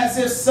seem as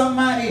if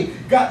somebody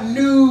got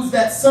news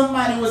that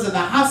somebody was in the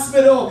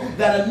hospital,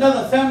 that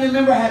another family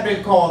member had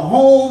been called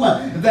home,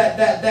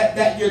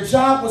 that your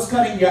job was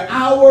cutting your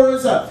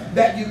hours,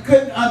 that you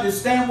couldn't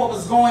understand what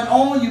was going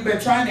on. You've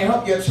been trying to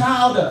help your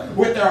child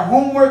with their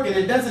homework and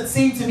it doesn't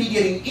seem to be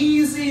getting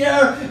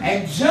easier.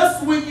 And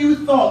just when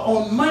you thought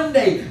on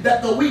Monday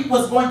that the week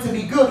was going to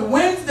be good,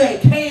 Wednesday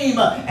came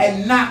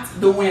and knocked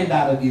the wind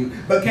out of you.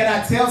 But can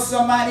I tell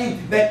somebody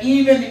that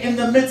even in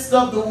the midst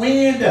of the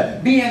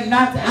wind being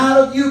knocked out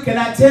of you, can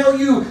I tell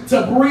you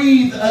to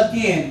breathe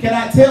again? Can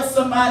I tell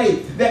somebody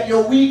that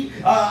your week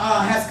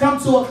has come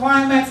to a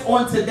climax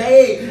on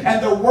today,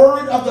 and the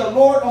word of the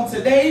Lord on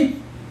today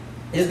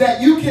is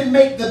that you can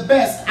make the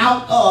best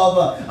out of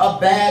a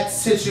bad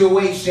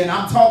situation.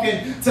 I'm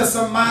talking to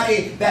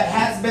somebody that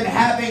has been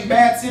having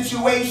bad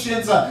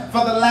situations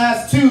for the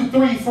last 2,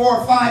 3,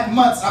 4, 5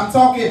 months. I'm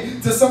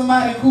talking to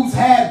somebody who's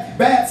had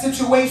bad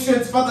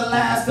situations for the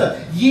last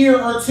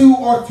year or 2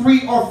 or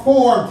 3 or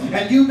 4.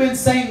 And you've been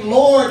saying,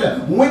 Lord,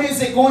 when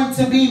is it going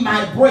to be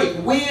my break?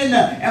 When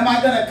am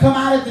I going to come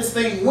out of this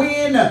thing?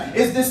 When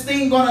is this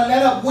thing going to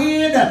let up?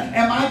 When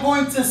am I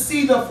going to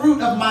see the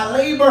fruit of my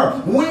labor?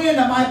 When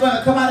am I going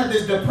to come out of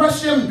this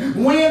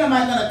depression? When am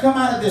I going to come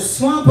out of this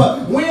slump?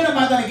 When am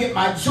I going to get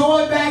my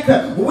joy back?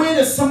 When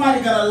is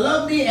somebody going to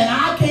love me? And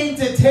I came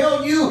to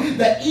tell you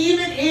that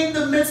even in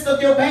the midst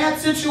of your bad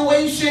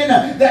situation,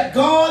 that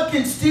God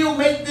can still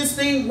make this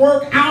thing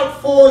work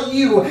out for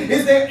you.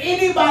 Is there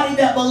anybody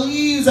that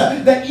believes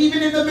that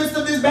even in the midst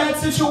of this bad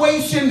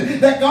situation,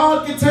 that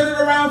God can turn it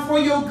around for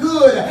your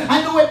good?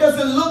 I know it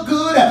doesn't look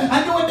good.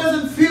 I know it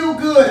doesn't feel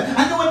good.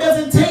 I know it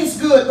doesn't taste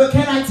good. But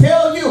can I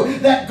tell you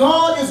that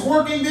God is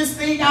working this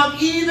thing out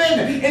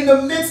even in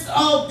the midst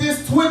of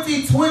this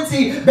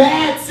 2020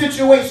 bad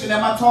situation?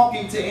 Am I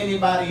talking to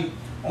anybody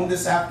on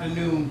this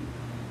afternoon?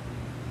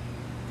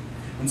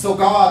 And so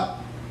God,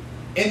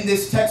 in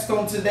this text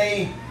on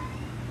today,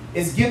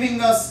 is giving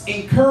us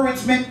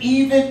encouragement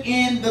even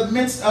in the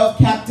midst of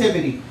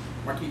captivity.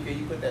 Marquis, can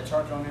you put that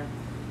charge on there?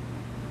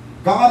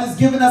 God has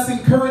given us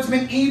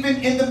encouragement even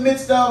in the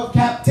midst of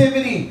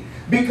captivity.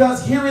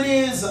 Because here it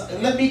is.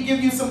 Let me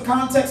give you some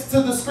context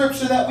to the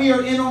scripture that we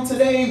are in on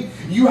today.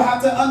 You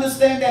have to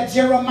understand that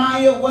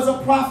Jeremiah was a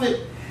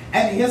prophet.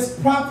 And his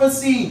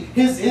prophecy,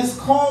 his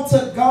call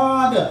to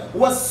God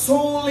was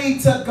solely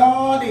to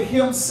God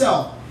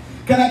himself.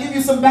 Can I give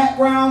you some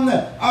background?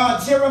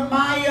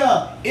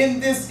 Jeremiah in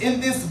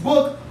this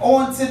book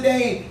on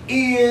today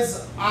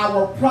is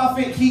our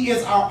prophet. He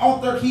is our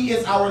author. He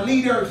is our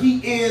leader. He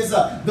is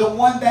the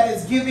one that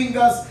is giving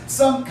us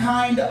some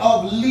kind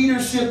of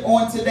leadership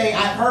on today.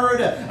 I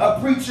heard a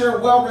preacher,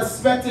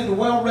 well-respected,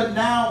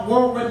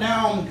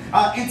 world-renowned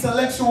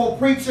intellectual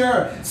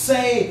preacher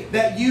say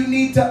that you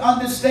need to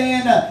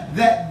understand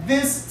that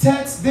this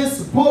text,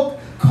 this book,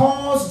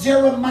 calls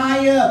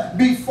Jeremiah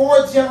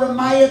before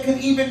Jeremiah could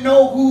even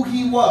know who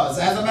he was.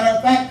 As a matter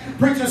of fact,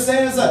 preacher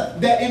says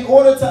that in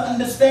order to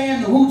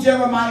understand who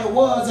Jeremiah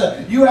was,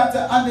 you have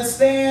to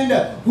understand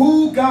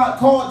who God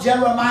called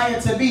Jeremiah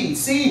to be.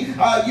 See,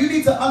 you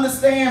need to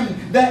understand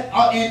that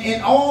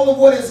in all of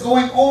what is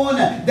going on,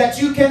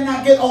 that you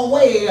cannot get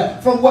away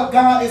from what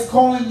God is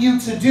calling you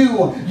to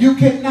do. You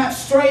cannot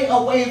stray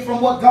away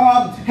from what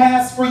God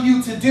has for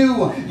you to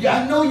do.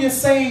 I know you're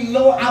saying,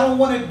 Lord, I don't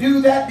want to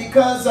do that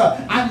because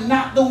I'm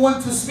not the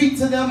one to speak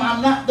to them.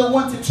 I'm not the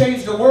one to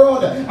change the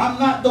world. I'm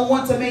not the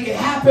one to make it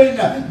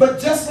happen.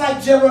 But just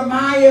like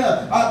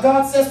Jeremiah,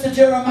 God says to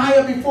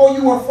Jeremiah, before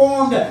you were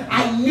formed,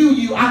 I knew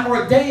you. I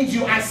ordained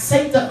you. I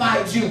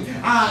sanctified you.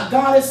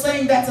 God is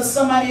saying that to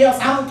somebody else.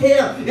 I don't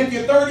care if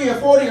you're 30 or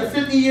 40 or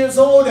 50 years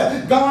old.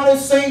 God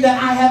is saying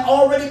that I have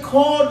already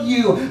called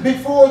you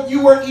before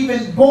you were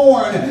even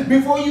born.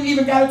 Before you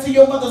even got into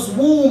your mother's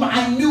womb,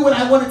 I knew what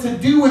I wanted to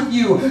do with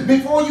you.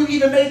 Before you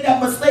even made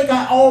that mistake,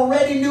 I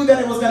already knew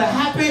that it was going to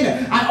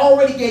happen. I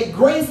already gave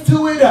grace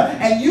to it.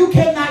 And you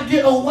cannot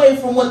get away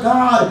from what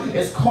God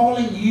is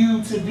calling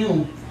you to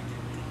do.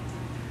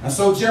 And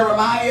so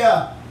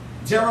Jeremiah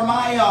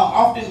Jeremiah,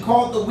 often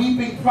called the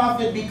weeping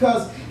prophet,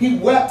 because he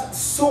wept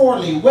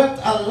sorely, wept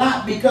a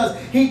lot, because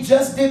he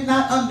just did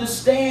not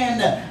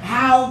understand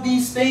how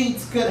these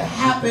things could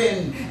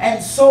happen.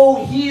 And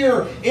so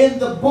here in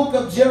the book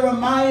of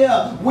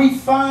Jeremiah, we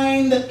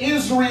find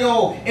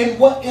Israel in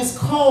what is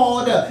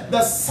called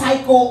the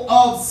cycle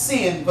of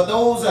sin. For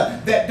those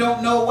that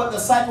don't know what the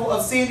cycle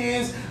of sin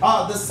is,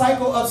 the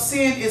cycle of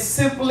sin is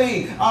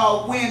simply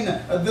when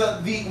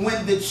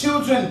the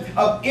children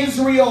of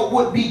Israel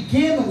would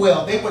begin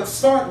well. They would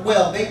start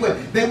well. They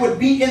would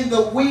be in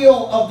the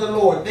will of the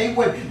Lord. They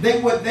would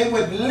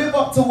live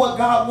up to what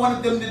God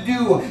wanted them to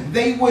do.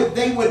 They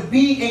would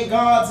be in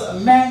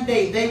God's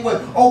mandate. They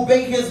would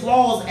obey his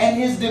laws and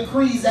his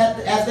decrees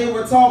as they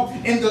were taught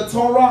in the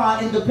Torah,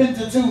 in the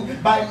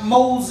Pentateuch by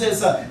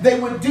Moses. They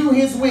would do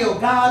his will.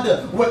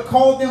 God would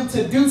call them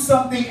to do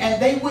something,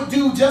 and they would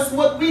do just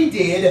what we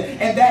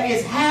did, and that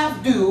is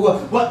half do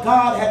what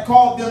God had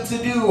called them to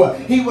do.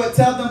 He would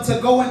tell them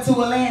to go into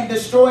a land,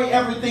 destroy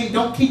everything,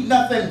 don't keep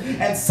nothing,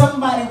 and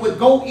somebody would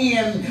go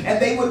in and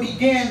they would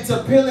begin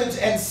to pillage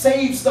and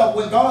save stuff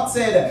when God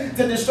said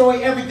to destroy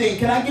everything.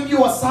 Can I give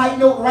you a side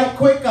note right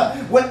quick?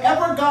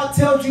 Whatever God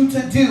tells you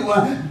to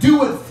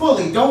do it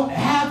fully. Don't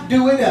half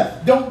do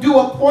it, don't do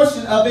a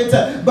portion of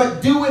it,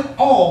 but do it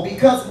all,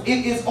 because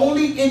it is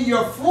only in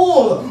your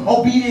full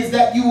obedience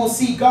that you will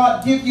see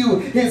God give you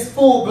his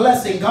full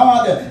blessing.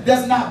 God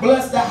does not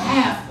bless the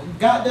half.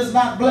 God does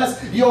not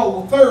bless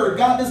your third.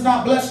 God does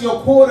not bless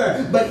your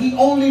quarter, but he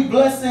only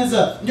blesses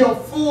your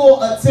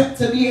full attempt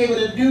to be able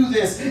to do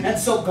this. And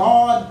so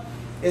God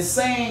is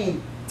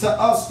saying to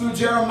us through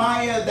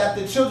Jeremiah that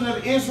the children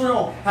of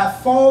Israel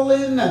have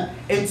fallen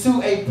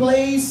into a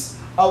place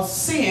of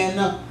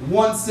sin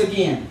once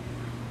again.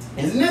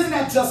 Isn't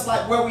that just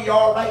like where we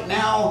are right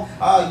now?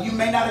 You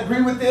may not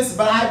agree with this,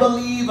 but I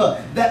believe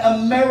that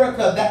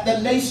America, that the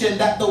nation,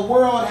 that the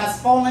world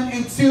has fallen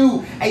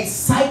into a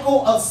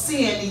cycle of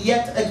sin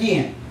yet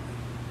again.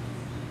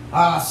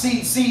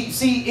 See,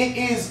 it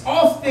is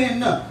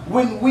often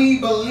when we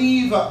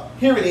believe,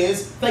 here it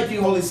is, thank you,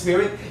 Holy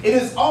Spirit. It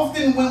is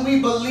often when we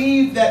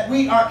believe that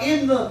we are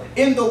in the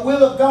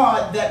will of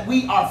God that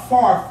we are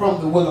far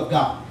from the will of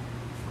God.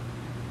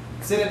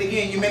 Say that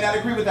again. You may not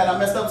agree with that. I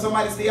messed up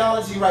somebody's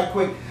theology right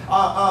quick.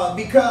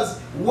 Because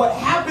what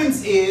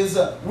happens is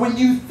when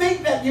you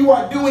think that you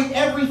are doing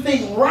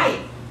everything right,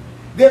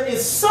 there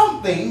is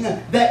something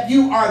that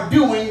you are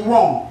doing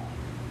wrong.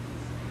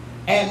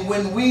 And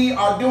when we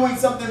are doing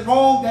something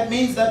wrong, that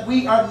means that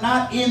we are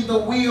not in the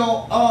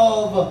will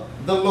of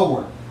the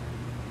Lord.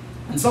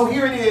 And so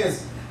here it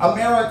is.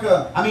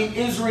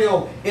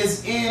 Israel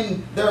is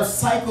in their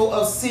cycle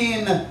of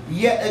sin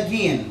yet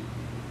again.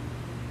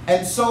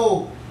 And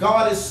so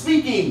God is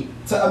speaking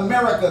to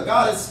America.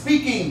 God is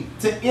speaking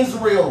to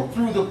Israel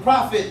through the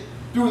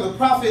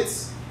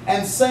prophets,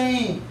 and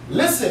saying,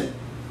 listen,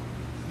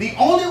 the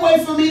only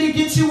way for me to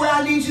get you where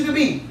I need you to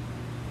be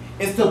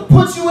is to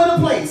put you in a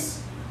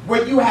place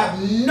where you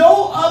have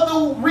no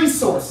other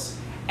resource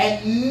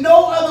and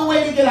no other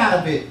way to get out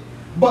of it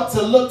but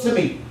to look to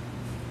me.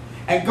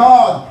 And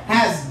God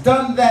has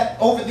done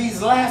that over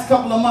these last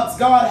couple of months.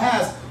 God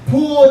has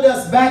pulled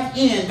us back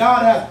in.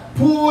 God has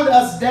pulled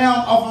us down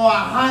off of our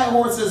high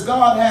horses.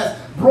 God has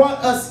brought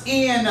us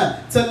in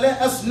to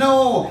let us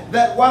know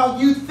that while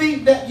you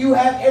think that you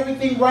have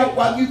everything right,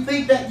 while you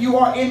think that you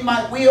are in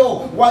my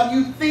will, while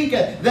you think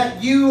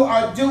that you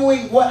are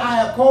doing what I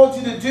have called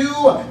you to do,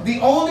 the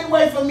only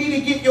way for me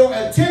to get your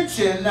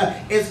attention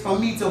is for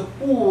me to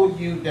pull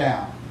you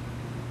down.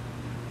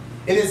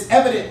 It is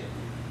evident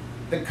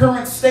the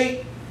current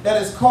state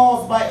that is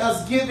caused by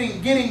us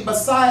getting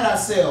beside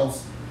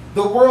ourselves.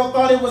 The world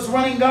thought it was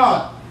running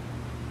God.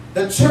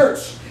 The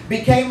church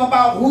became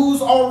about who's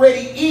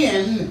already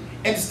in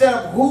instead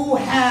of who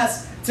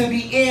has to be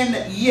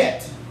in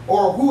yet,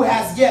 or who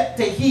has yet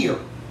to hear.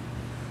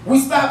 We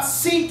stopped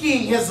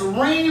seeking his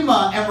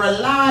rhema and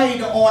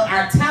relied on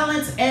our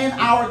talents and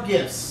our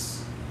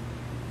gifts.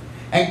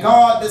 And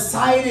God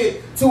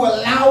decided to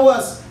allow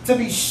us to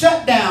be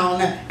shut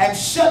down and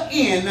shut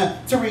in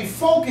to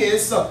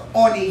refocus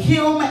on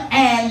him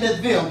and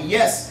them.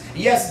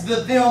 Yes,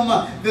 the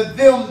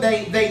them,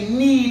 they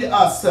need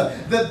us.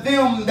 The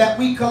them that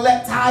we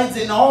collect tithes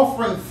and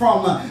offering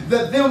from.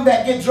 The them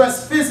that get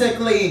dressed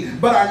physically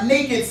but are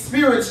naked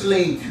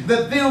spiritually.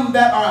 The them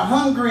that are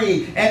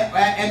hungry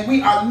and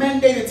we are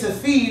mandated to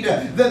feed.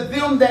 The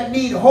them that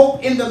need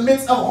hope in the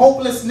midst of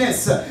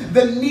hopelessness.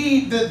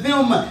 The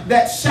them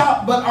that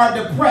shout but are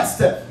depressed.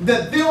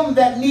 The them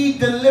that need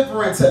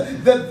deliverance.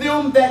 The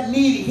them that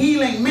need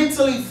healing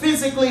mentally,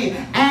 physically,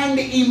 and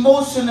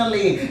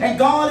emotionally. And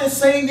God is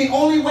saying, the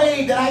only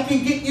way that I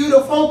can get you to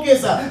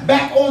focus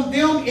back on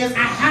them is I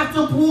have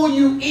to pull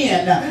you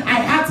in. I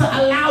have to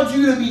allow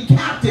you to be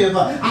captive.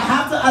 I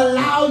have to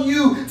allow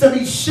you to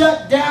be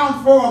shut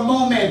down for a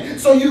moment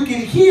so you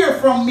can hear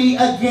from me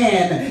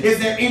again. Is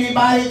there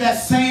anybody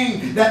that's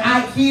saying that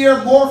I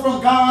hear more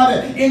from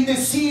God in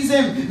this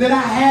season than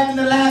I have in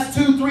the last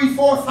 2, 3,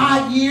 4,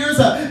 5 years?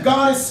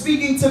 God is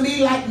speaking to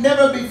me like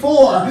never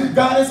before.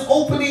 God is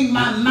opening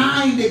my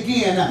mind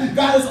again.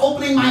 God is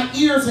opening my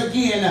ears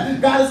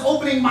again. God is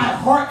opening my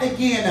heart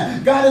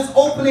again. God is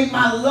opening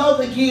my love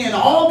again.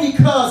 All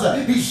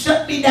because he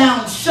shut me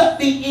down, shut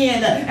me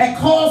in, and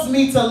caused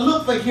me to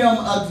look for him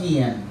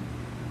again.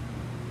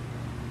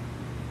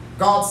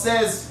 God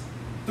says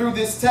through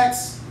this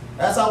text,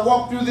 as I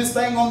walk through this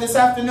thing on this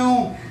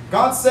afternoon,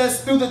 God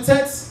says through the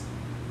text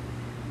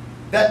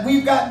that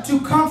we've gotten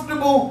too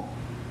comfortable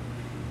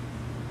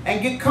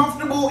and get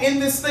comfortable in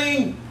this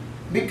thing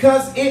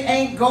because it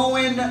ain't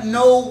going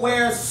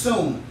nowhere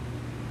soon.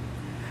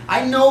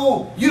 I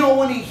know you don't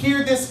want to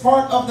hear this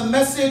part of the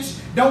message.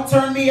 Don't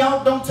turn me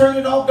out. Don't turn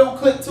it off. Don't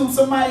click to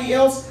somebody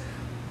else.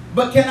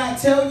 But can I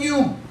tell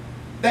you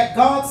that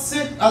God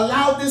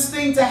allowed this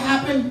thing to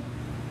happen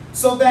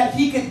so that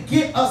he could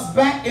get us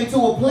back into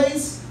a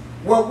place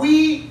where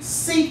we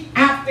seek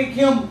after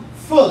him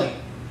fully.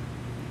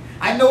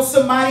 I know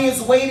somebody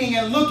is waiting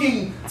and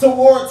looking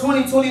toward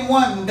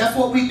 2021. That's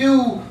what we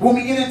do when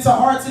we get into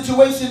hard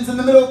situations in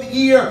the middle of the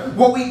year.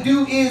 What we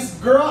do is,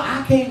 girl,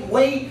 I can't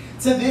wait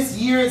till this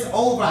year is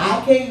over.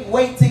 I can't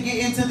wait to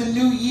get into the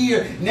new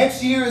year.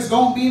 Next year is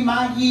going to be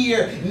my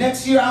year.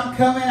 Next year I'm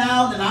coming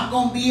out and I'm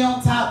going to be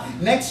on top.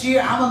 Next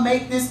year I'm going to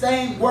make this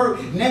thing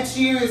work. Next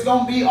year is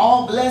going to be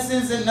all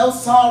blessings and no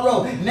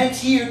sorrow.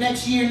 Next year,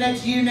 next year,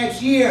 next year,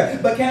 next year.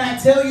 But can I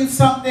tell you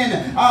something?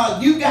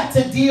 You got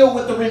to deal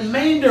with the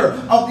remainder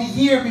of the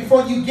year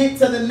before you get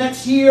to the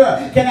next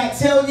year. Can I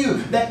tell you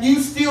that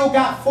you still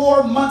got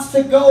 4 months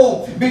to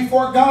go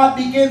before God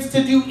begins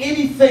to do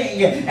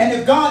anything? And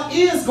if God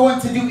is going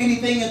to do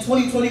anything in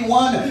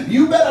 2021,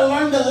 you better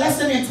learn the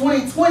lesson in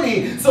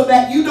 2020 so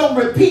that you don't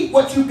repeat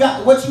what you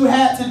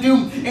had to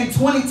do in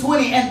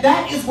 2020. And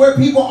that is where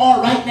people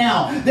are right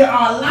now. There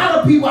are a lot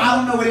of people, I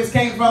don't know where this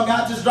came from,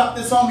 God just dropped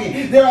this on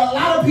me. There are a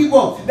lot of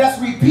people that's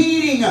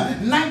repeating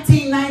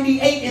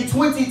 1998 in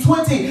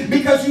 2020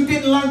 because you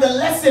didn't learn the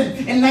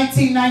lesson in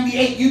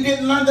 1998. You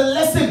didn't learn the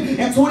lesson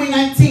in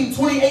 2019,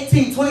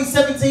 2018,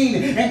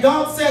 2017. And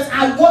God says,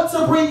 I want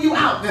to bring you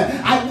out.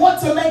 I want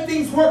to make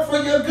things work for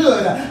your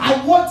good.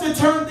 I want to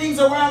turn things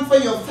around for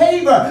your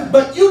favor.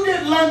 But you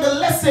didn't learn the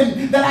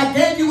lesson that I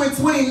gave you in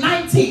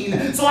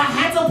 2019. So I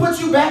had to put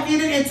you back in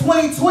it in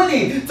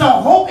 2020 to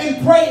hope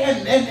and pray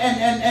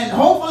and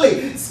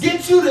hopefully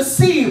get you to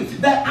see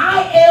that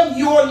I am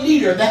your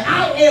leader, that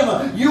I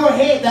am your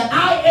head, that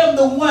I am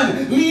the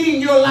one leading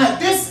your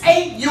life. This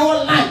ain't your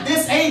life.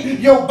 This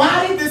ain't your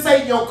body. This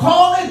ain't your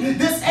calling.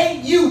 This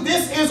ain't you.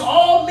 This is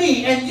all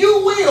me. And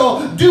you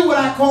will do what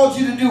I called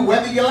you to do,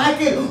 whether you like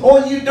it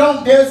or you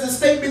don't. There's a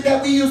statement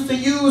that we used to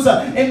use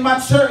in my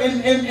church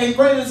in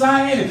Greater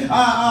Zion.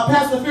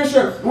 Pastor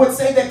Fisher would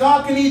say that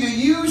God can either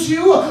use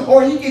you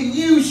or he can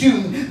use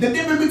you. The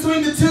difference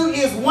between the two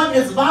is one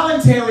is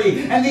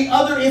voluntary and the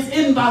other is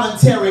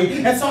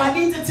involuntary. And so I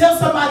need to tell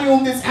somebody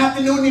on this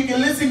afternoon, if you're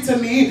listening to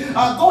me,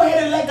 go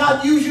ahead and let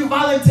God use you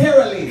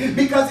voluntarily.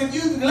 Because if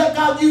you let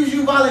God use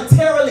you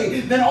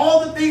voluntarily, then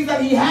all the things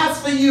that he has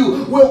for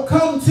you will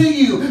come to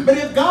you. But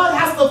if God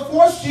has to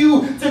force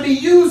you to be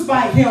used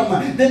by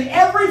him, then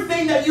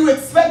everything that you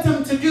expect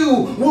him to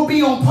do will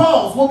be on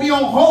pause, will be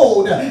on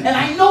hold. And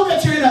I know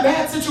that you're in a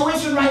bad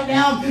situation right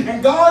now,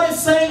 and God is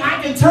saying,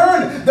 I can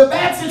turn the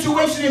bad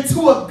situation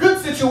into a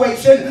good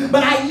situation,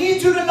 but I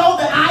need you to know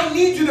that I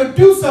need you to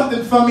do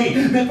something for me.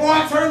 Before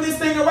I turn this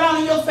thing around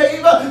in your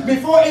favor,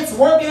 before it's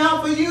working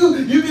out for you,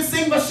 you can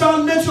sing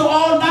Vashawn Mitchell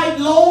all night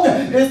long.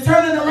 It's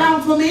turning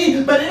around for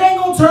me, but it ain't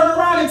going to turn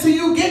around until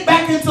you get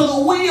back into the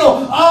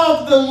will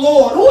of the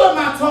Lord. Who am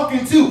I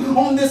talking to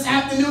on this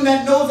afternoon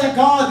that knows that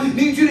God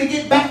needs you to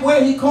get back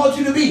where he called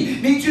you to be,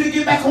 needs you to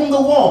get back on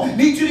the wall,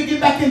 needs you to get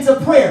back into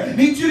prayer,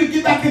 needs you to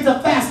get back into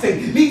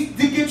fasting, needs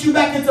to get you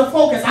back into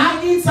focus?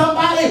 I need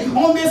somebody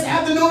on this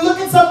afternoon, look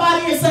at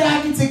somebody and say,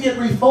 I need to get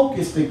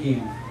refocused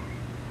again.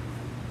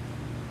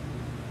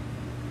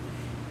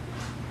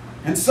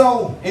 And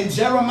so in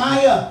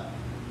Jeremiah,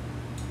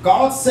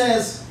 God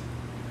says,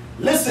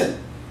 listen,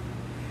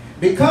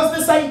 because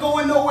this ain't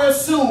going nowhere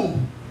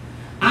soon,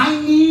 I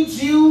need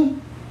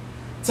you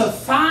to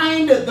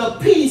find the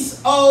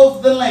peace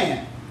of the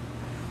land.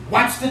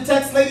 Watch the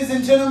text, ladies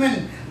and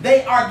gentlemen.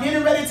 They are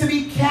getting ready to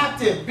be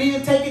captive,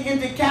 being taken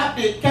into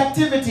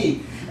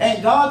captivity.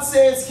 And God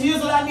says,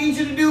 here's what I need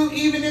you to do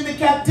even in the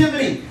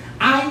captivity.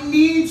 I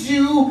need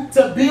you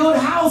to build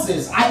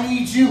houses. I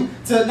need you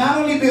to not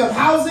only build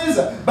houses,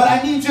 but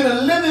I need you to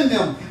live in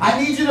them.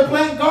 I need you to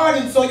plant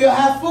gardens so you'll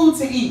have food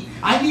to eat.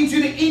 I need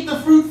you to eat the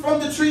fruit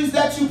from the trees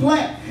that you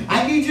plant.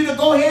 I need you to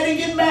go ahead and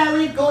get married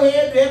married, go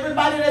ahead.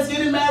 Everybody that's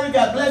getting married,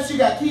 God bless you,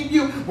 God keep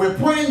you. We're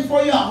praying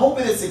for you. I hope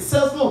it is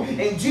successful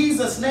in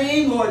Jesus'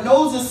 name. Lord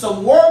knows it's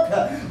some work.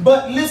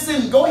 But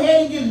listen, go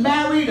ahead and get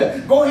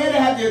married. Go ahead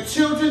and have your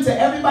children. To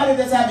everybody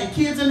that's having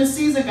kids in this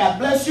season, God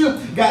bless you.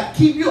 God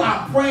keep you.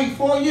 I'm praying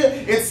for you.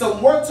 It's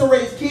some work to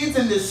raise kids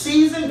in this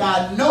season.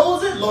 God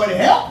knows it. Lord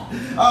help.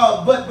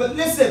 But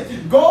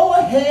listen, go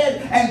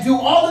ahead and do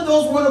all of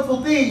those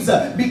wonderful things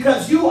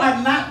because you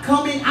are not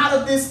coming out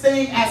of this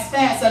thing as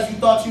fast as you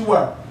thought you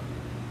were.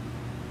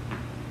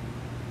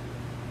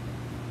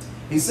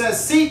 He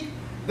says, seek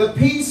the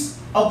peace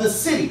of the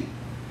city.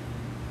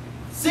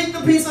 Seek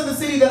the peace of the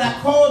city that I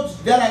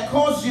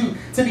caused you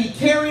to be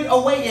carried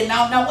away in.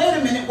 Now wait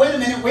a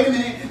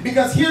minute,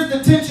 because here's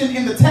the tension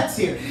in the text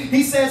here.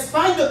 He says,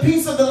 find the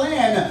peace of the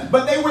land,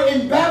 but they were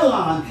in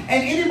Babylon.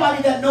 And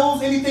anybody that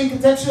knows anything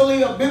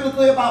contextually or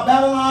biblically about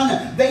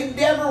Babylon, they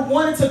never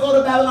wanted to go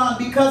to Babylon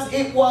because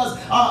it was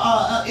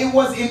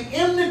in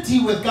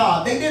enmity with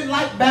God. They didn't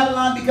like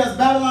Babylon because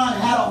Babylon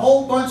had a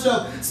whole bunch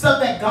of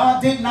stuff that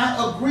God did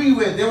not agree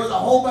with. There was a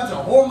whole bunch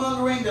of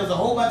whoremongering. There was a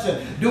whole bunch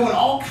of doing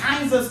all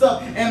kinds of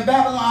stuff in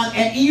Babylon.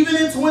 And even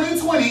in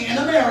 2020 in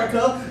America,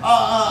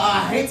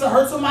 I hate to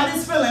hurt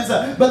somebody's feelings,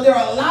 but there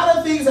are a lot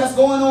of things that's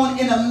going on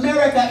in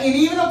America and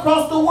even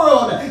across the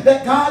world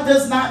that God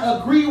does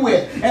not agree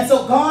with. And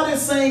so God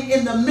is saying,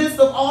 in the midst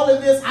of all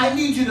of this, I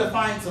need you to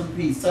find some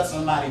peace. Touch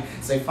somebody.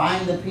 Say,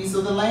 find the peace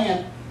of the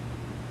land.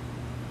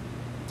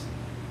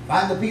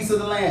 Find the peace of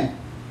the land.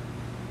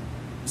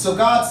 So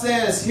God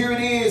says, here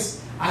it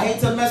is. I hate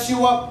to mess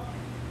you up.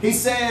 He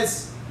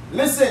says,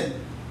 listen,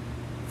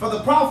 for the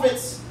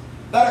prophets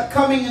that are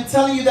coming and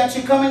telling you that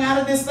you're coming out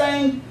of this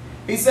thing,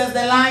 he says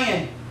they're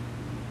lying.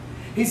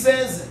 He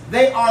says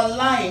they are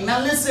lying.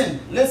 Now listen,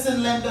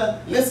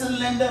 Linda.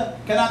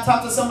 Can I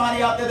talk to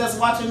somebody out there that's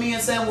watching me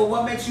and saying, well,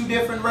 what makes you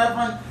different,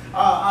 Reverend?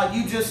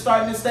 You just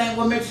starting this thing.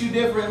 What makes you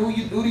different?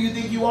 Who do you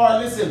think you are?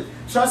 Listen,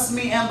 trust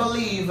me and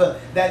believe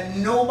that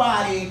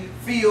nobody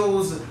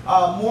feels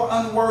more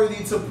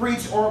unworthy to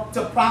preach or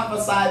to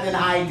prophesy than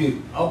I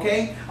do.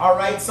 Okay? All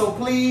right? So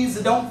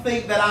please don't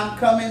think that I'm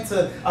coming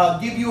to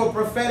give you a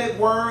prophetic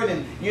word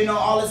and, you know,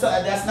 all this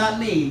stuff. That's not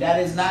me. That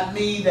is not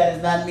me. That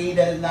is not me.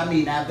 That is not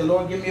me. Now, if the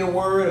Lord give me a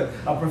word,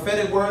 a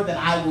prophetic word, then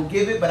I will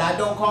give it. But I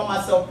don't call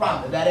myself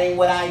prophet. That ain't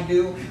what I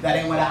do. That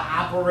ain't what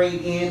I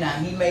operate in. Now,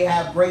 he may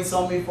have grace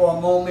on me for a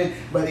moment,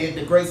 but if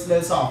the grace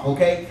lets off,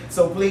 okay?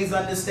 So please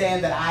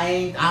understand that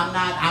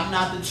I'm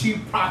not the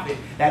chief prophet.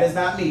 That is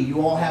not me.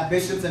 You all have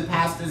bishops and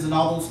pastors and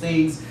all those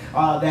things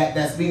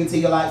that speak into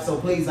your life. So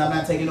please, I'm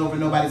not taking over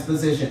nobody's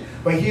position.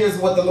 But here's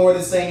what the Lord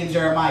is saying in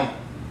Jeremiah.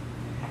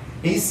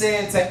 He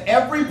said to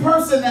every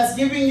person that's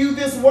giving you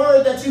this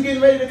word that you're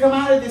getting ready to come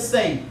out of this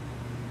thing,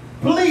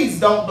 please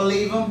don't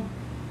believe them.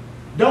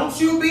 Don't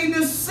you be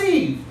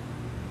deceived.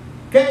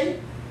 Okay?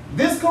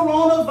 This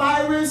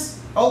coronavirus,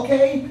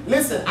 okay?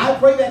 Listen, I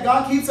pray that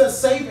God keeps us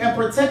safe and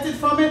protected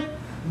from it,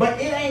 but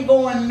it ain't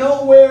going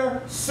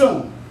nowhere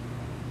soon.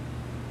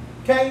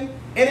 Okay?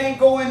 It ain't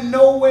going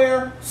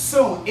nowhere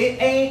soon.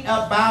 It ain't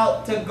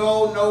about to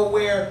go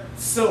nowhere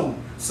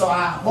soon. So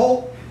I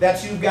hope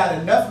that you've got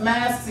enough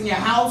masks in your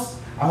house.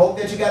 I hope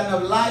that you got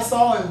enough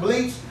Lysol and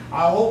bleach.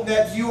 I hope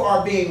that you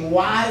are being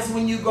wise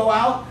when you go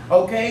out,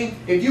 okay?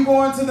 If you're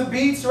going to the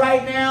beach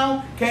right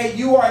now, okay,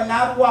 you are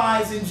not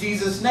wise in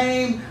Jesus'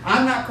 name.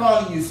 I'm not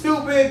calling you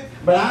stupid,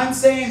 but I'm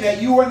saying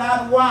that you are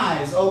not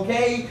wise,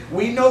 okay?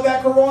 We know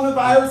that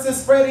coronavirus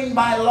is spreading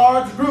by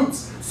large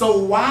groups. So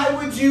why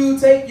would you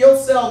take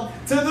yourself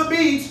to the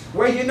beach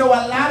where you know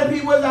a lot of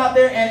people is out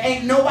there and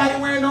ain't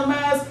nobody wearing no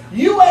mask?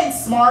 You ain't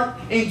smart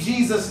in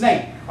Jesus'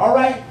 name. All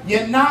right?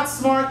 You're not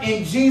smart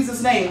in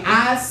Jesus' name.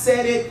 I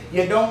said it.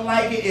 You don't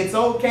like it. It's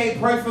okay.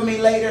 Pray for me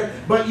later.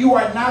 But you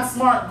are not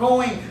smart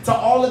going to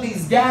all of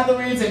these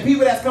gatherings and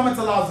people that's coming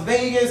to Las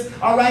Vegas.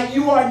 All right?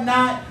 You are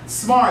not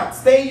smart.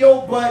 Stay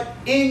your butt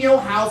in your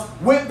house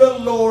with the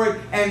Lord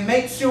and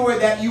make sure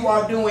that you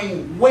are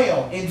doing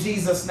well in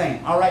Jesus'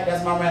 name. All right?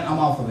 That's my rant. I'm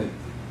off of it.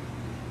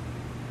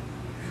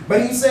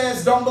 But he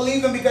says, don't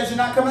believe him because you're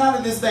not coming out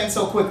of this thing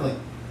so quickly.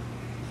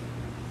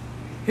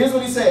 Here's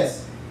what he says.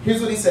 Here's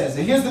what he says.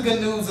 And here's the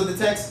good news of the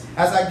text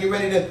as I get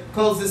ready to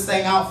close this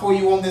thing out for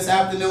you on this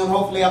afternoon.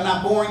 Hopefully I'm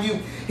not boring you.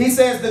 He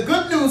says the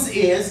good news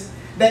is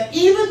that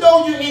even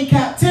though you're in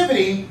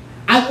captivity,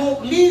 I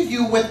won't leave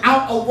you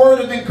without a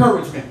word of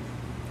encouragement.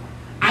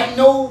 I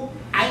know.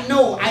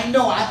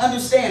 I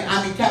understand.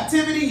 I'm in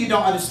captivity. You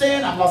don't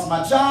understand. I've lost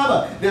my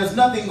job. There's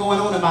nothing going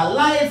on in my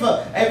life.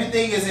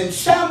 Everything is in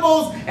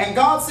shambles. And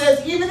God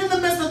says, even in the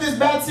midst of this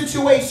bad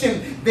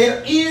situation,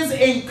 there is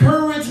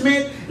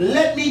encouragement.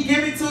 Let me give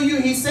it to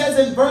you. He says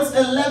in verse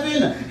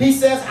 11, he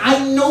says,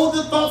 I know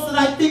the thoughts that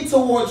I think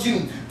towards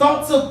you.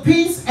 Thoughts of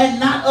peace and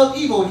not of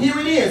evil. Here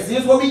it is.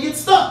 Here's where we get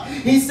stuck.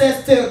 He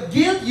says to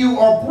give you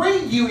or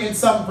bring you in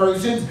some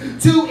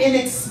versions to an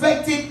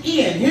expected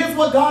end. Here's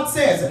what God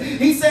says.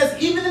 He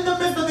says, even in the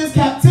midst of this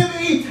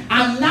captivity,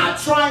 I'm not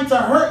trying to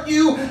hurt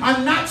you.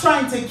 I'm not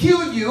trying to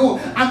kill you.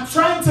 I'm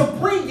trying to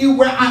bring you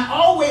where I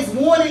always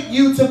wanted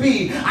you to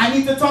be. I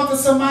need to talk to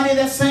somebody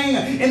that's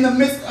saying in the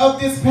midst of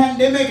this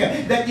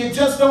pandemic that you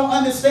just don't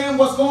understand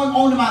what's going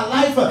on in my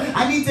life.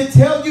 I need to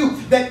tell you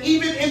that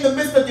even in the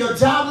midst of your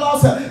job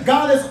loss,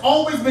 God has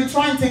always been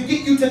trying to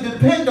get you to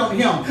depend on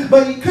him.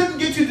 But he couldn't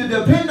get you to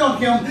depend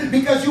on him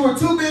because you were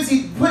too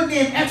busy putting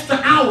in extra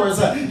hours.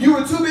 You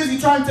were too busy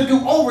trying to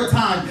do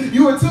overtime.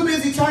 You were too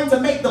busy trying to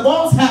make the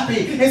boss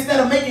happy instead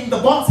of making the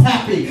boss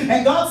happy.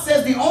 And God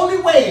says the only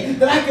way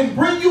that I can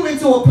bring you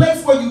into a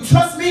place where you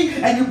trust me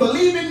and you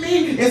believe in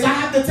me is I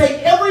have to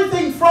take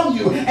everything from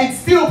you and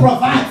still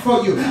provide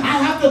for you. I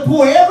have to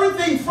pour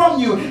everything from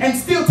you and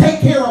still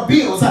take care of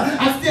bills.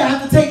 I still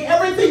have to take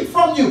everything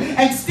from you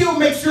and still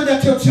make sure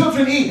that your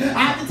children eat.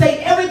 I have to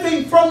take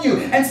everything from you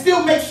and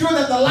still make sure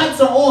that the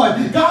lights are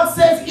on. God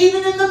says,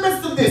 even in the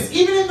midst of this,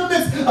 even in the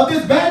midst of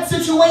this bad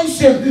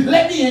situation,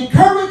 let me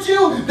encourage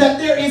you that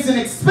there is an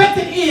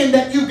expected end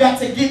that you've got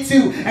to get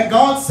to. And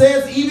God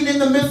says, even in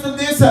the midst of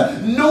this,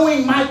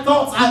 knowing my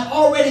thoughts, I've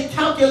already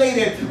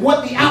calculated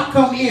what the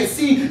outcome is.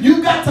 See,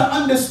 you got to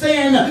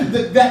understand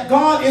that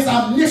God is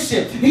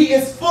omniscient. He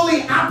is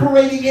fully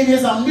operating in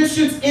his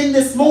omniscience in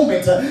this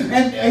moment.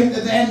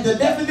 And the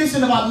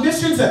definition of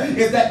omniscience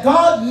is that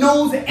God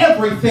knows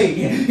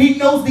everything. He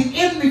knows the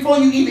end before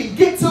you even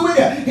get to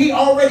it. He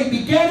already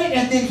began it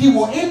and then he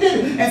will end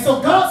it. And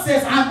so God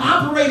says, I'm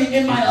operating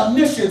in my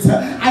omniscience.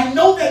 I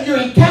know that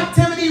you're in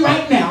captivity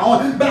right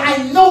now, but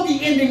I know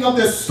the ending of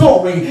this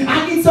story.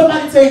 I need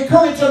somebody to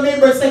encourage your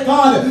neighbor and say,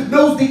 God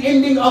knows the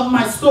ending of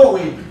my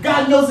story.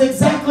 God knows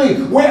exactly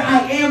where I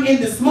am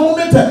in this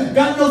moment.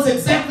 God knows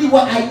exactly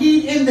what I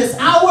need in this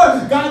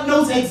hour. God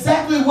knows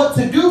exactly what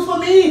to do for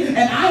me.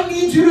 And I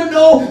need you to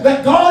know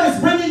that God is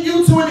bringing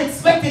you to an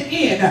expected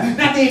end.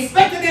 Now, the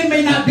expected end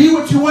may not be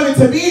what you want it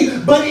to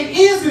be, but it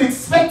is an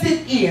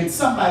expected end.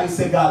 Somebody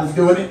say God is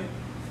doing it.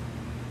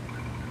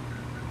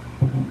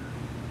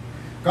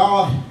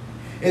 God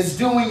is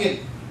doing it.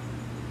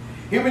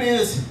 Here it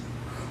is.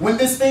 When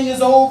this thing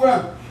is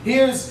over,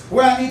 here's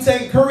where I need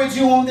to encourage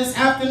you on this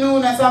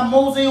afternoon as I'm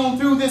moseying on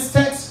through this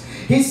text.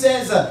 He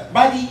says,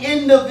 by the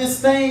end of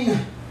this thing,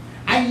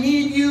 I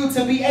need you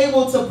to be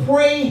able to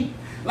pray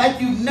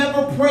like you've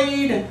never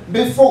prayed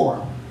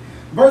before.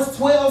 Verse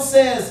 12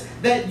 says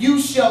that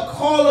you shall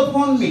call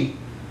upon me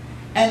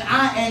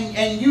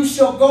and you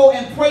shall go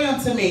and pray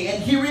unto me.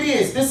 And here it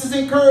is. This is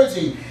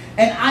encouraging.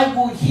 And I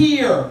will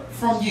hear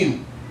from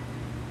you.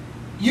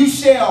 You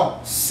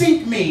shall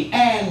seek me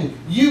and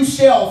you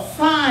shall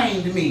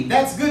find me.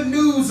 That's good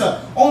news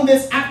on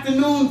this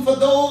afternoon for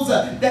those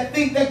that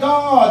think that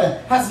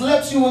God has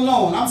left you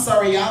alone. I'm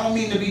sorry, I don't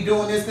mean to be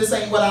doing this. This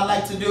ain't what I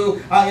like to do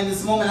in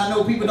this moment. I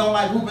know people don't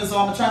like hooping, so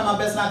I'm going to try my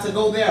best not to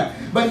go there.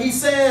 But he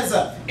says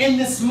in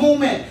this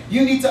moment,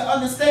 you need to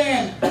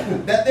understand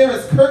that there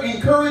is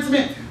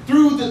encouragement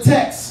through the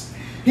text.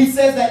 He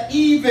says that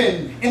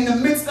even in the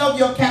midst of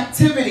your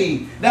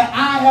captivity, that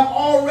I have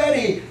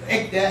already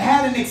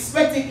had an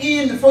expected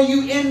end for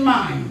you in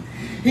mind.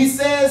 He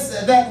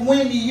says that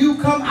when you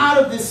come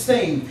out of this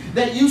thing,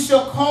 that you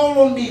shall call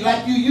on me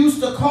like you used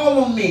to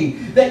call on me,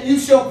 that you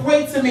shall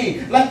pray to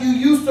me like you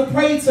used to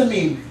pray to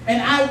me,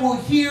 and I will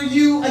hear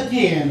you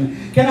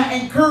again. Can I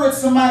encourage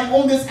somebody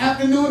on this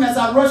afternoon as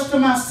I rush to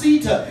my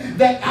seat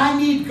that I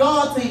need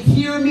God to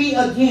hear me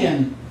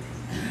again?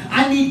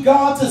 I need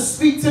God to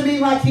speak to me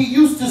like he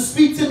used to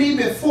speak to me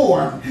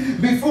before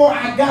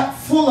I got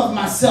full of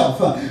myself,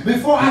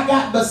 before I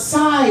got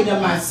beside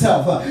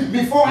myself,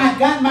 before I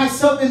got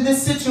myself in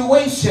this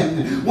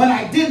situation when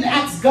I didn't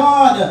ask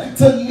God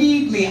to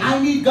lead me. I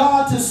need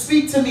God to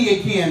speak to me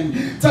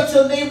again. Touch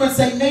your neighbor and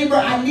say, neighbor,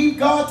 I need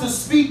God to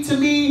speak to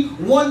me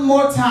one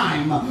more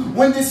time.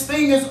 When this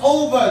thing is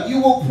over,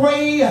 you will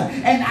pray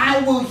and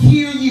I will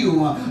hear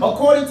you.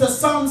 According to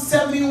Psalm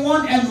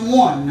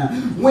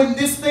 71:1, when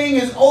this thing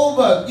is over,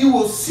 you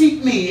will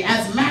seek me,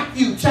 as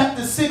Matthew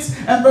chapter 6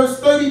 and verse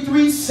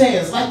 33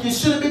 says, like you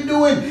should have been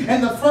doing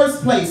in the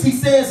first place. He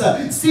says,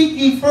 seek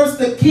ye first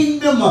the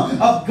kingdom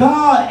of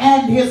God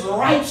and his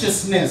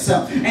righteousness,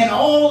 and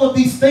all of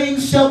these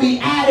things shall be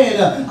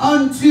added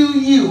unto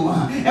you.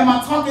 Am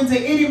I talking to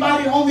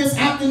anybody on this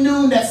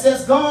afternoon that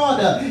says God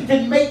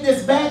can make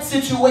this bad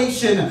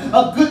situation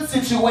a good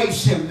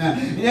situation?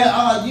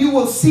 You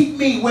will seek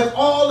me with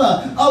all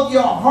of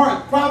your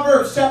heart.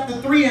 Proverbs chapter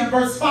 3 and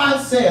verse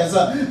 5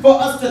 says,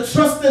 for us to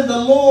trust in the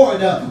Lord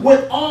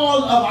with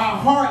all of our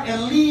heart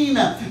and lean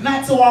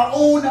not to our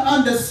own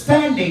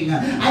understanding.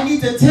 I need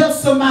to tell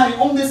somebody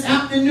on this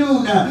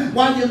afternoon,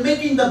 while you're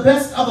making the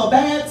best of a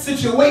bad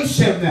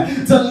situation,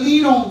 to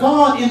lean on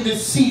God in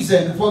this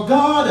season. For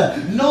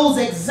God knows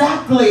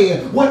exactly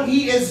what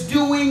he is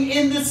doing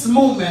in this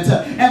moment.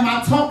 Am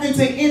I talking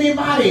to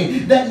anybody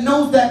that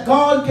knows that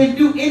God can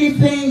do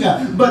anything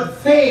but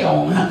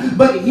fail?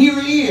 But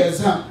here he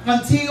is.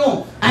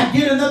 Until I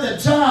get another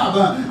job,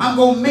 I'm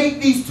going to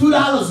make these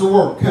 $2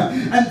 work.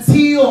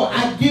 Until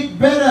I get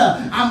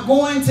better. I'm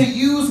going to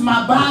use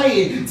my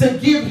body to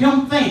give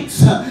him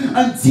thanks.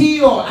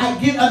 Until I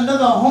get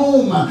another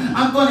home,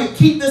 I'm going to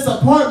keep this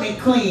apartment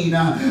clean.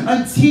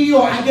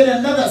 Until I get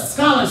another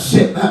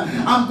scholarship,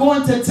 I'm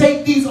going to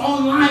take these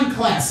online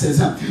classes.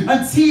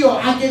 Until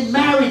I get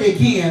married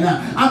again,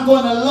 I'm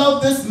going to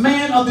love this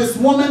man or this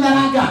woman that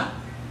I got.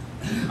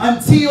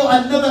 Until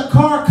another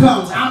car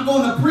comes, I'm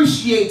going to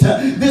appreciate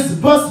this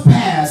bus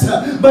pass.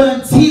 But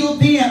until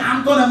then,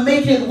 I'm going to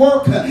make it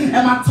work.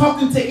 Am I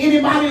talking to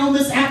anybody on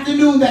this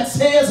afternoon that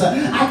says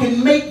I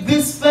can make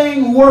this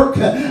thing work?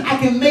 I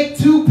can make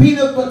two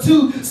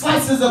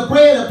slices of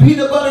bread, a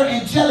peanut butter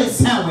and jelly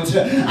sandwich.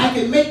 I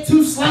can make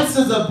 2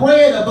 slices of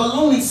bread, a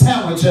bologna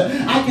sandwich.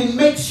 I can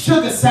make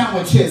sugar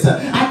sandwiches.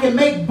 I can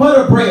make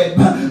butter bread.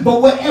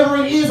 But whatever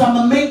it is, I'm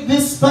going to make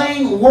this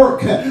thing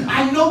work.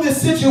 I know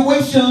this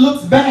situation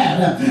looks bad.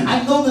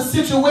 I know the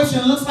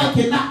situation looks like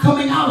you're not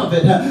coming out of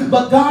it.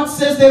 But God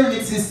says there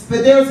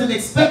is an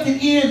expected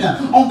end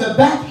on the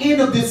back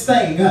end of this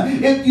thing.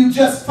 If you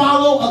just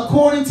follow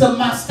according to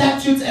my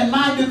statutes and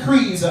my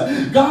decrees.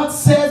 God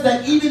says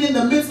that even in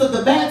the midst of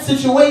the bad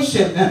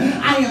situation,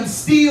 I am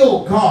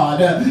still God.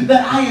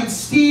 That I am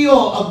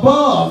still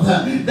above.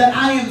 That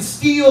I am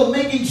still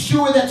making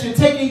sure that you're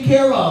taken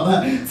care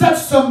of. Touch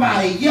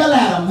somebody. Yell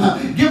at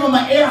them. Give them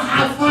an air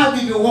high five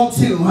if you want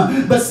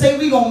to. But say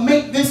we're going to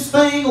make this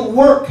thing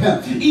work.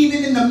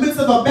 Even in the midst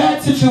of a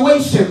bad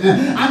situation,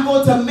 I'm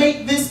going to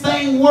make this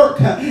thing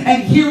work.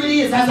 And here it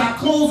is as I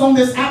close on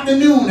this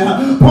afternoon.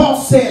 Paul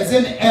says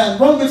in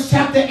Romans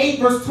chapter 8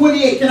 verse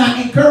 28, can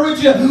I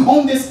encourage you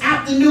on this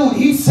afternoon?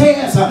 He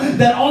says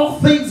that all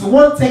things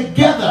work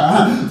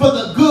together for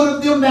the good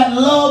of them that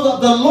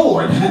love the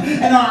Lord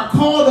and are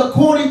called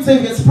according to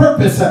his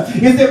purpose.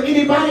 Is there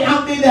anybody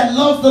out there that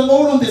loves the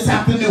Lord on this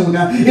afternoon?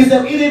 Is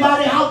there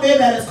anybody out there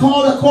that is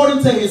called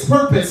according to his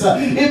purpose?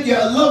 If you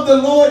love the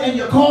Lord and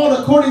you're called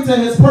according to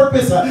his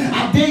purpose,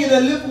 I dare you to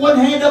lift one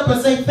hand up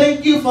and say,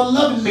 thank you for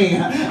loving me.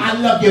 I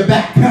love you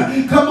back.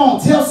 Come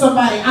on, tell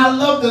somebody, I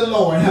love the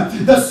Lord.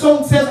 The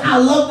song says, I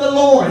love the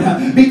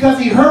Lord because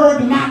he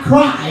heard my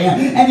cry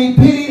and he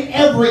pitied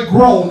every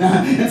groan.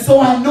 And so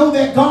I know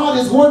that God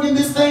is working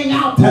this thing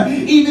out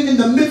even in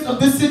the midst of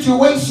this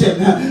situation.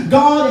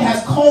 God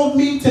has called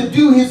me to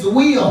do his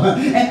will.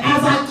 And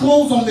as I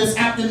close on this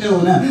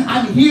afternoon,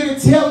 I'm here to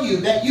tell you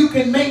that you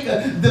can make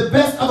the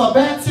best of a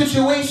bad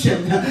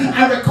situation.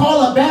 I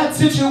recall a bad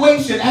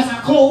situation as I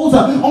close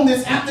on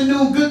this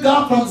afternoon. Good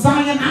God, from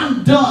Zion,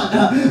 I'm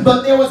done.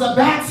 But there was a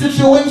bad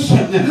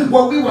situation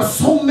where we were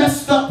so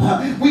messed up.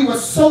 We were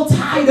so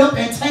tied up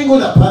and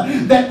tangled up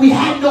that we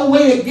had no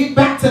way to get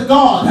back to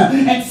God.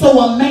 And so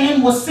a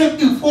man was sent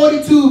through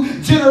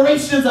 42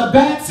 generations of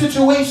bad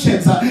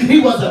situations. He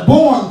was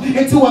born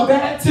into a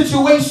bad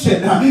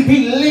situation.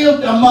 He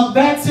lived among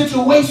bad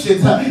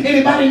situations.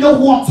 Anybody know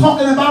who I'm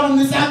talking about on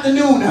this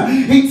afternoon?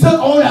 He took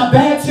on a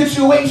bad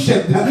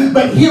situation.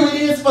 But here it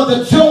is for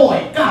the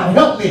joy. God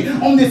help me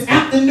on this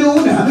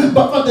afternoon.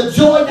 But for the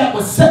joy that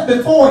was set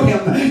before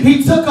him,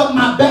 he took up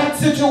my bad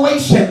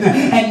situation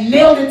and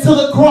nailed it to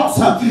the cross.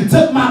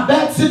 Took my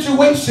bad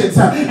situations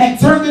and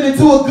turned it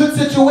into a good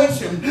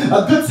situation.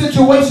 A good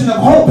situation of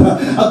hope.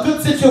 A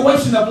good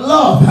situation of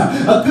love.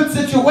 A good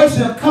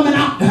situation of coming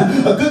out.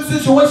 A good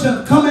situation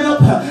of coming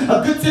up.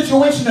 A good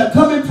situation of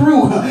coming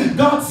through.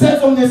 God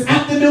says on this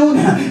afternoon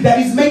that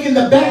he's making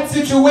the bad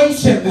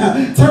situation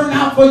turn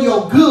out for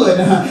your good.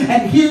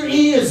 And here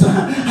is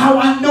how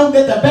I know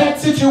that the bad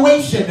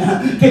situation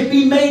can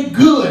be made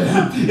good.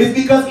 It's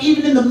because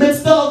even in the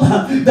midst of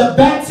the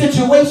bad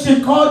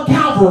situation called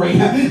Calvary,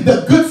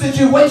 the good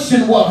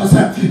situation was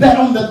that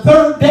on the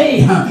 3rd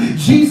day,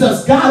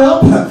 Jesus got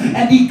up,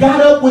 and he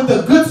got up with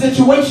the good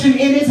situation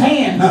in his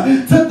hand,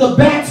 took the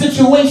bad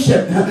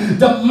situation,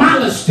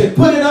 demolished it,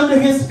 put it under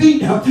his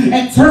feet,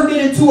 and turned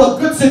it into a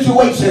good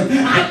situation.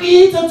 I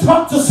need to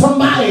talk to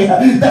somebody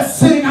that's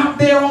sitting out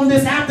there on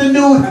this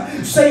afternoon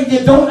saying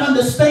you don't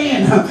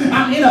understand.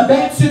 I'm in a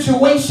bad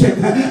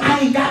situation. I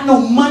ain't got no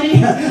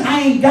money.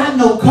 I ain't got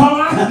no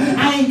car.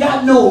 I ain't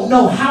got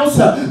no house.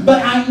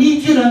 But I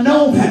need you to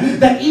know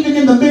that even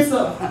in the midst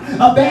of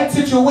a bad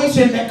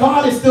situation, that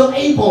God is still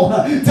able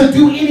to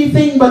do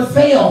anything but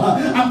fail.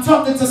 I'm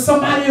talking to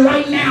somebody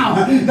right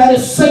now that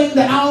is saying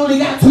that I only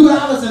got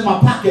 $2 in my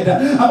pocket.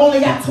 I've only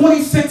got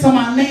 20 cents on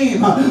my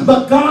name.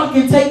 But God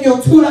can take your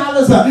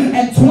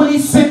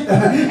 $2.20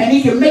 and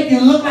he can make you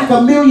look like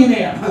a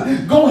millionaire.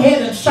 Go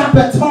ahead and shop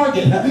at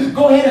Target.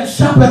 Go ahead and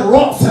shop at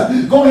Ross.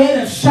 Go ahead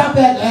and shop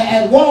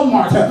at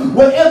Walmart.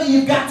 Whatever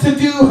you've got to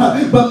do,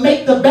 but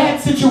make the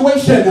bad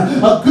situation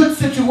a good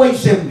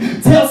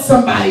situation. Tell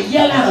somebody,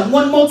 yell at them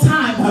one more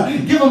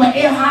time. Give them an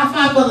air high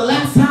five for the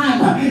last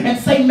time and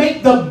say,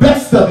 make the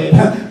best of it.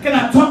 Can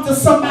I talk to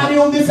somebody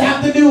on this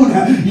afternoon?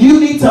 You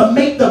need to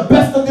make the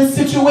best of this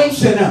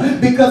situation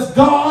because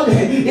God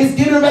is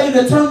getting ready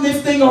to turn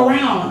this thing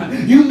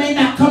around. You may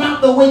not come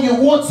out the way you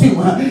want want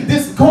to.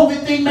 This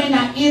COVID thing may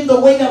not end the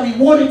way that we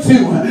want it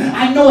to.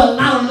 I know a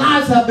lot of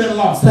lives have been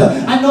lost.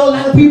 I know a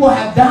lot of people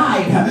have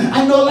died.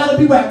 I know a lot of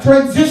people have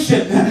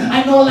transitioned.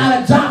 I know a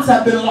lot of jobs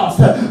have been lost.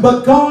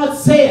 But God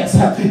says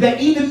that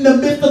even in the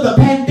midst of the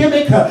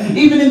pandemic,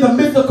 even in the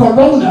midst of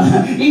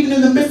Corona, even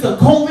in the midst of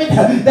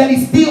COVID, that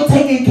He's still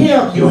taking care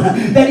of you,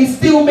 that He's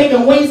still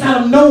making ways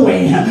out of no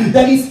way,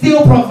 that He's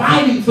still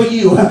providing for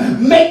you.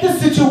 Make the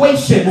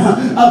situation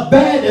a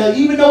bad,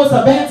 even though it's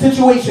a bad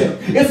situation,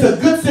 it's a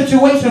good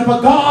situation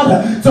for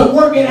God to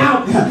work it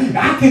out.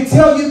 I can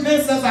tell you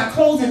this as I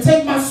close and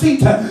take my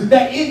seat,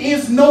 that it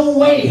is no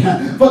way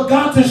for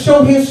God to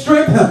show His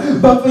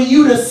strength, but for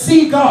you to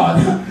see God,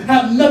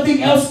 have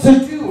nothing else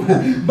to do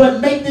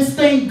but make this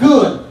thing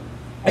good.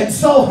 And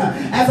so,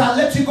 as I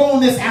let you go on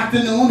this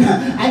afternoon,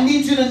 I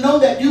need you to know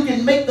that you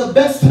can make the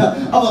best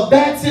of a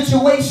bad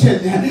situation.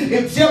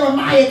 If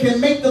Jeremiah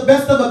can make the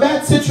best of a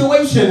bad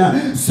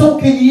situation, so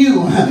can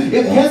you.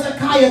 If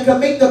Hezekiah can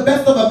make the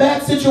best of a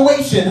bad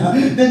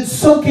situation, then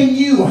so can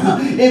you.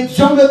 If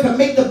Jonah can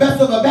make the best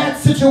of a bad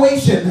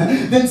situation,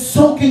 then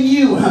so can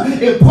you.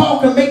 If Paul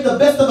can make the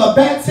best of a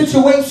bad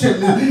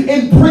situation,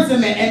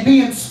 imprisonment and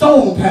being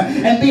stoned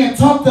and being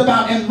talked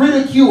about and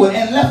ridiculed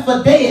and left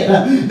for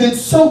dead, then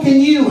so can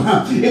you.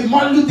 If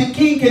Martin Luther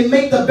King can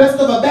make the best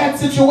of a bad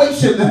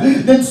situation,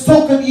 then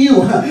so can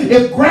you.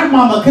 If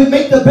grandmama can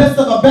make the best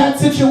of a bad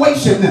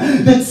situation,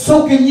 then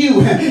so can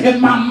you.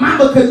 If my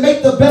mama can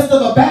make the best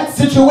of a bad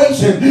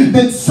situation,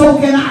 then so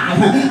can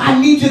I.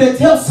 I need you to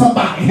tell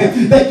somebody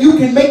that you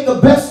can make the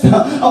best of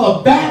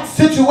a bad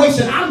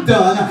situation. I'm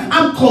done.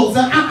 I'm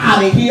closing. I'm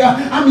out of here.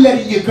 I'm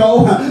letting you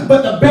go.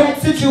 But the bad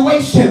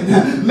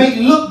situation may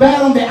look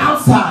bad on the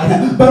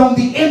outside, but on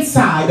the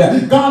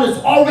inside, God has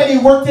already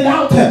worked it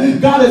out.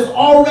 God has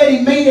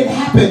already made it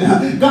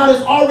happen. God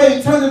has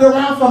already turned it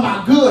around for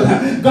my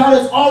good. God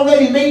has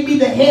already made me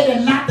the head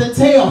and not the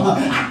tail.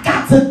 I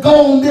got to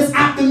go on this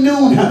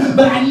afternoon,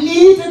 but I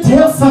need to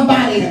tell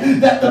somebody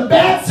that the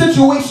bad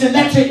situation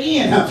that you're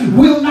in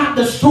will not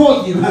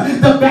destroy you.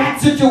 The bad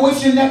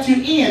situation that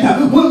you're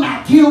in will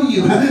not kill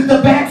you.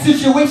 The bad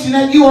situation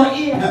that you are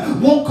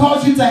in won't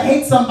cause you to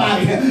hate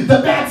somebody.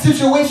 The bad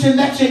situation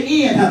that you're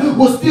in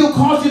will still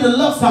cause you to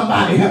love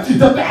somebody.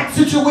 The bad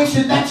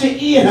situation that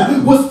you're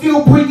in will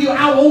still bring you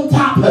out on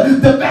top.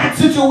 The bad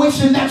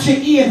situation that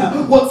you're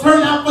in will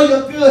turn out for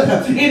your good.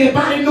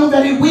 Anybody know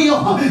that it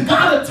will?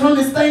 God will turn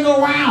this thing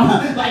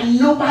around like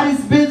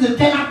nobody's business.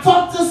 Can I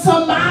talk to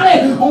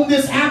somebody on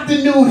this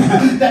afternoon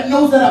that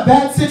knows that a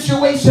bad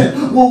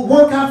situation will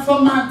work out for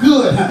my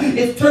good?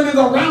 It's turning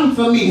around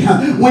for me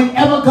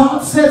whenever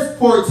God says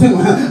for it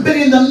to. But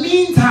in the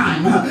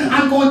meantime,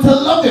 I'm going to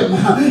love Him.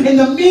 In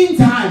the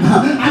meantime,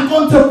 I'm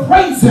going to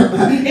praise Him.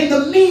 In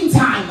the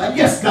meantime,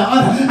 yes,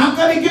 God, I'm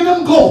going to give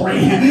Him glory.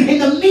 In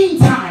the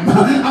meantime,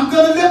 I'm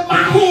going to lift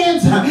my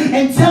hands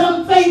and tell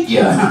Him thank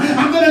you.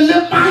 I'm going to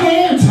lift my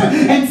hands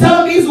and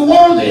tell Him He's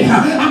worthy.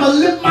 I'm going to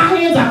lift my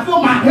hands. I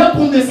feel my help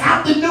on this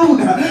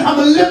afternoon. I'm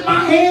going to lift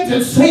my hands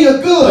and say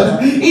you're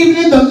good.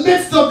 Even in the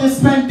midst of this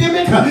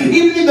pandemic,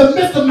 even in the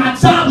midst of my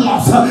job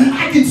loss,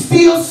 I can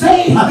still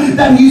say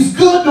that He's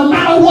good no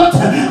matter what.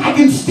 I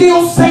can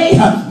still say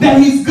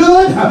that He's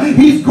good.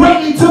 He's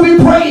greatly to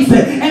be praised.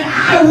 And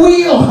I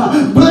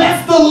will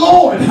bless the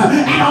Lord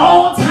at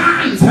all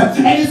times,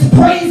 and His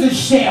praises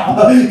shall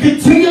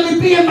continually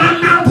be in my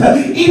mouth.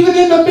 Even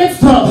in the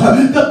midst of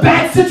the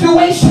bad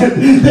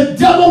situation, the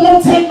devil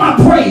won't take my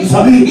praise.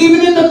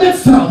 Even in the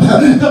midst of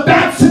the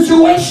bad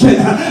situation,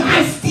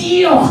 I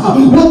still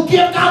will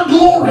give God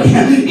glory.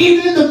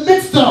 Even in the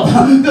midst of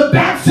the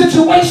bad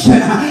situation,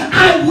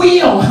 I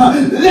will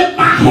lift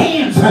my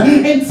hands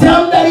and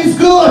tell Him that He's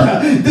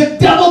good. The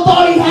devil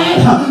thought he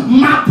had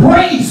my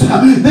praise.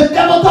 The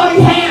devil thought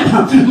he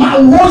had my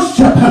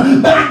worship.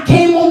 But I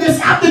came on this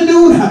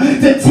afternoon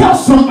to tell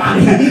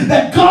somebody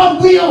that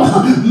God will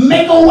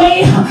make a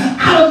way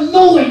out of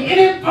nowhere.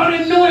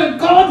 Anybody know that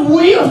God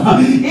will?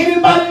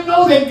 Anybody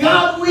know that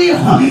God will?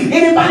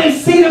 Anybody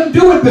seen Him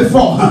do it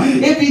before?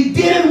 If He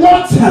did it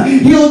once,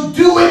 He'll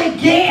do it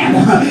again.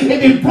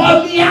 If He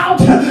brought me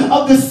out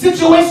of the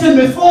situation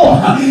before,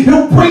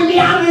 He'll bring me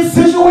out of this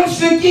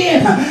situation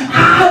again.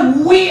 I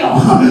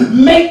will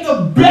make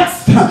the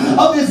best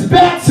of this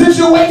bad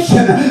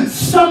situation.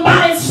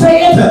 Somebody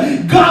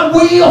said God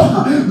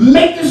will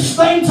make this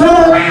thing turn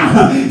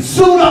around.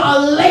 Sooner or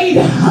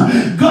later,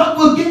 God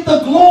will get the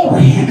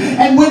glory.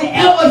 And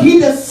whenever He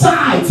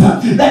decides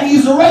that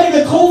He's ready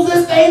to close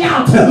this thing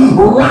out,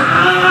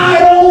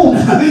 right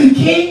on,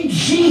 King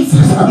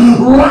Jesus,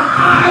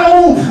 right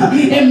on,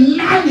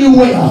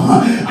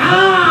 Emmanuel.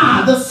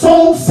 The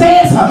song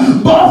says,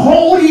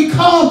 behold, He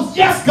comes.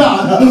 Yes,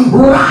 God,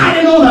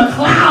 riding on a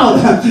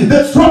cloud.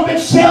 The trumpet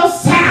shall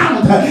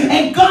sound,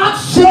 and God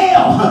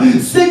shall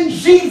send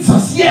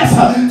Jesus, yes,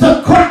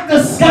 to crack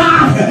the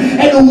sky.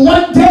 And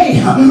one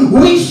day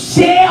we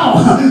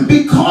shall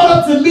be caught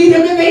up to meet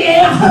Him in the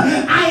air.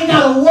 I ain't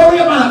got to worry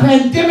about a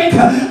pandemic.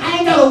 I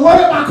ain't got to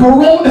worry about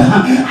Corona.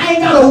 I ain't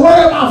got to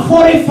worry about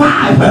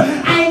 45.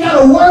 I ain't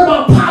got to worry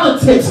about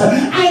politics.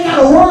 I ain't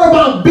got to worry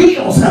about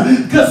bills.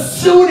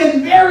 Because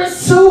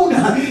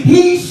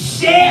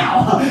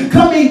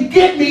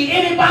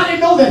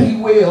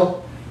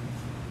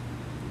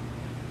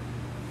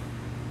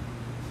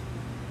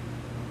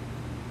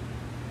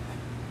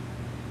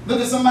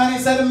somebody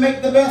and say to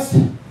make the best.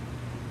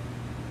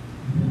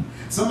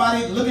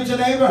 Somebody look at your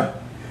neighbor.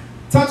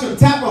 Touch him,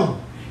 tap him,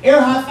 air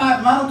high five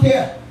him, I don't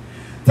care.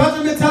 Touch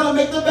him and tell him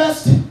make the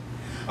best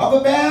of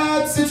a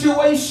bad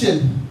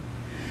situation.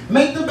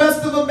 Make the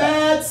best of a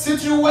bad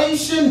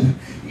situation.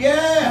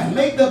 Yeah,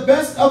 make the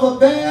best of a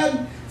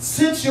bad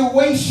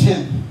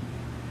situation.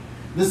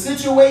 The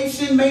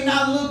situation may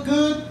not look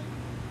good,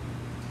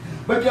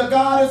 but your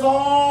God has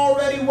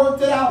already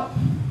worked it out.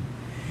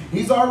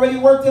 He's already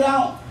worked it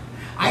out.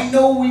 I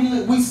know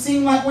we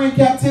seem like we're in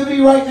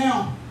captivity right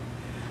now.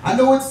 I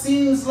know it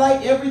seems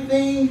like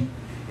everything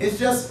is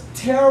just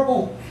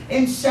terrible,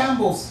 in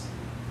shambles.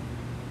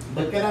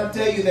 But can I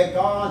tell you that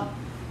God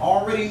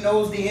already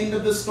knows the end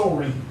of the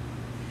story?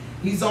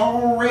 He's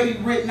already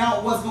written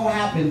out what's going to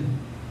happen.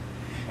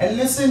 And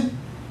listen,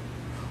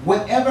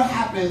 whatever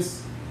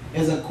happens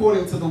is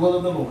according to the will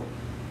of the Lord.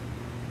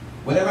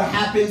 Whatever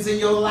happens in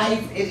your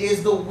life, it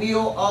is the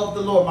will of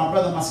the Lord. My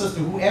brother, my sister,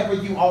 whoever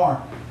you are,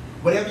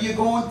 whatever you're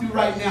going through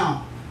right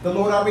now, the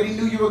Lord already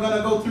knew you were going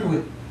to go through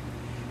it.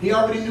 He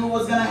already knew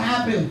what was going to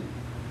happen.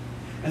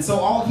 And so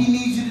all he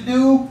needs you to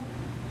do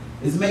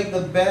is make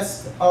the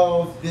best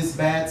of this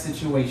bad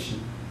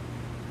situation.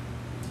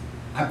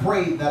 I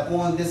pray that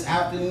on this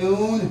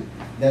afternoon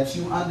that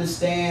you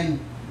understand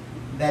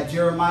that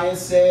Jeremiah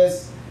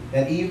says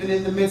that even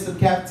in the midst of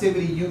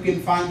captivity, you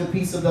can find the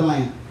peace of the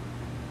land.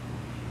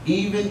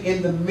 Even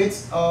in the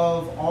midst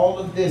of all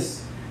of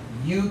this,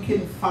 you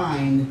can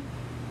find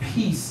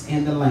peace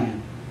in the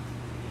land.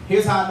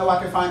 Here's how I know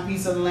I can find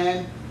peace in the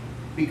land.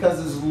 Because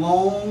as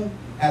long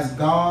as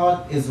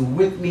God is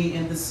with me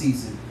in the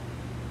season,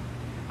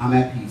 I'm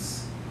at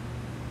peace.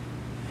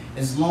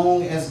 As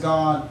long as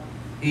God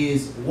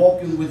is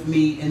walking with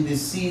me in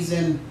this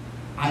season,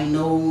 I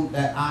know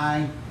that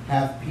I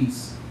have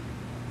peace.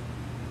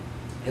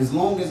 As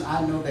long as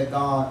I know that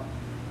God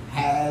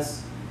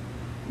has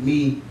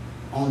me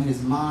on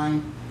his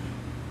mind,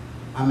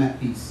 I'm at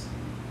peace.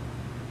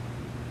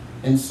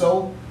 And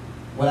so,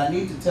 what I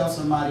need to tell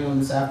somebody on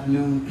this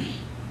afternoon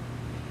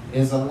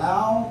is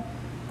allow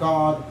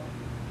God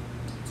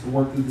to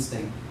work through this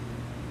thing.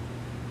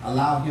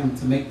 Allow him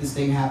to make this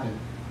thing happen.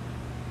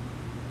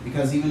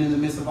 Because even in the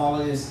midst of all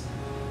of this,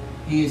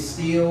 he is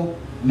still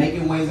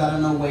making ways out of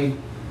no way.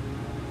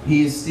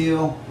 He is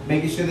still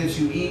making sure that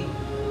you eat.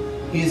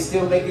 He is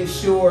still making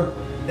sure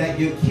that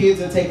your kids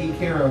are taken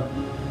care of.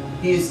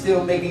 He is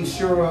still making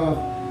sure of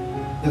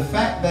the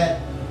fact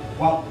that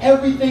while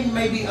everything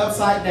may be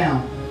upside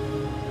down,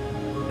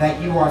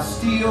 that you are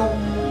still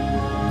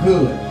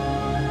good.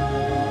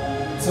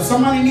 So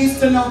somebody needs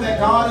to know that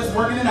God is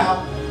working it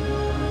out.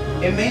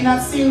 It may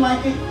not seem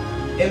like it.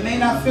 It may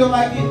not feel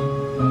like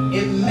it.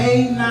 It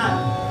may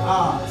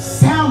not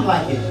sound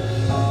like it.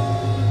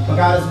 But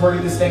God is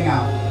working this thing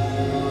out.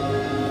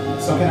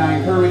 So can I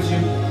encourage you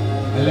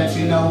and let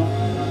you know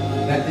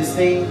that this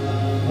thing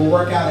will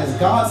work out as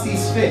God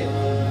sees fit.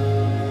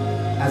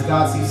 As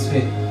God sees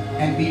fit.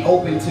 And be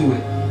open to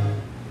it.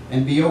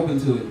 And be open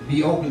to it.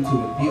 Be open to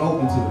it. Be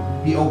open to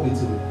it. Be open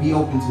to it. Be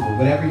open to it.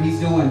 Whatever he's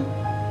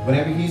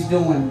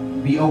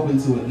doing, be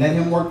open to it. Let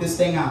him work this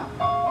thing out.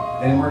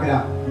 Let him work it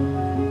out.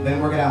 Let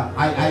him work it out.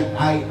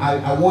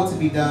 I want to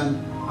be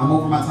done. I'm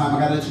over my time. I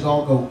gotta let you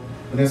all go.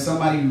 But there's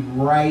somebody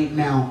right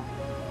now.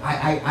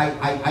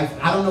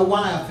 I don't know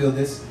why I feel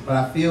this, but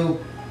I feel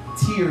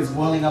tears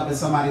welling up in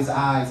somebody's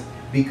eyes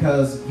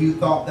because you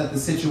thought that the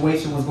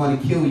situation was going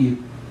to kill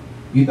you.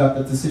 You thought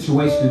that the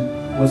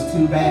situation was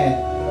too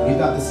bad. You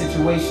thought the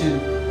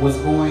situation was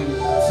going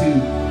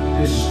to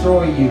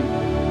destroy you.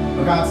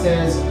 But God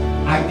says,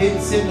 I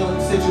didn't send the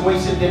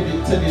situation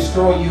to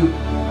destroy you.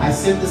 I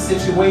sent the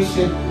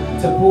situation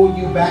to pull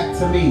you back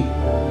to me.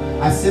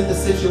 I sent the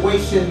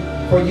situation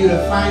for you to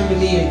find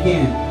me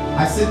again.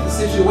 I sent the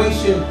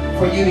situation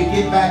for you to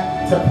get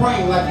back to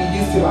praying like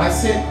you used to. I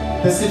sent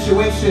the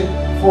situation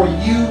for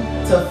you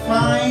to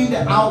find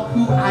out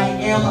who I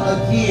am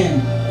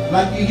again,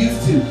 like you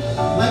used to.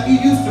 Like you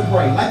used to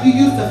pray, like you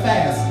used to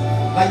fast,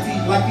 like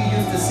you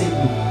used to seek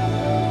me.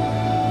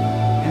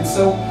 And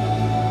so,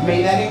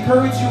 may that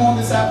encourage you on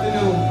this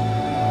afternoon,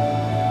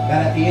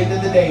 that at the end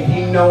of the day,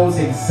 he knows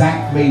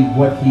exactly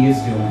what he is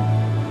doing.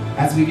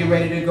 As we get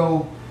ready to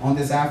go on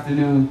this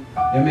afternoon,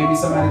 there may be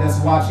somebody that's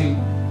watching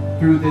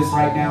through this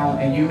right now,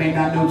 and you may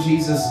not know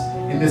Jesus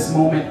in this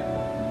moment.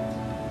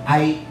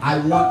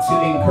 I want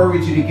to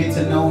encourage you to get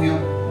to know him.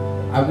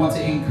 I want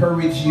to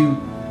encourage you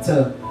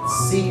to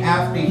seek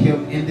after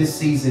him in this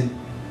season.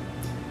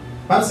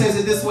 The Bible says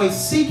it this way,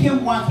 seek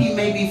him while he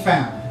may be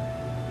found.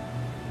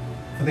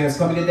 For there's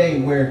coming a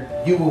day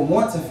where you will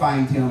want to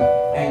find him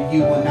and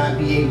you will not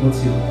be able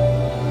to.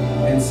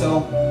 And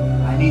so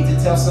I need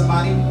to tell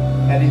somebody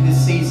that in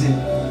this season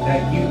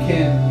that you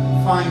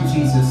can find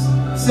Jesus.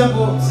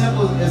 Simple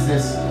as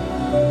this.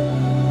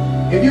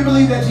 If you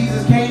believe that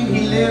Jesus came,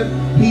 he lived,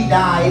 he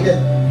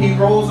died, he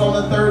rose on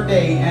the third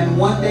day, and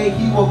one day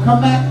he will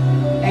come back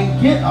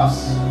and get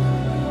us.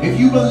 If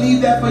you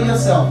believe that for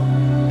yourself,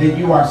 then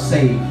you are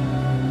saved.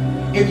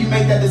 If you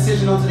make that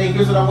decision on today,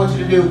 here's what I want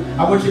you to do.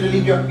 I want you to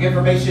leave your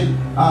information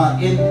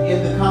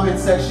in the comment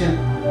section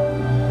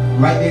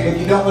right there. If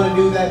you don't want to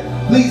do that,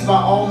 please,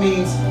 by all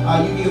means, you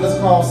can give us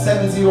a call,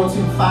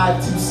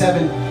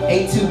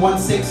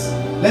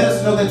 702-527-8216. Let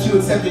us know that you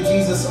accepted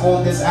Jesus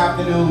on this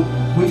afternoon.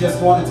 We just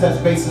want to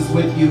touch bases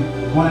with you.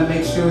 Want to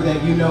make sure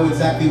that you know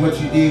exactly what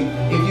you did.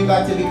 If you'd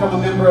like to become a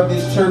member of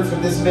this church or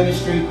this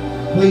ministry,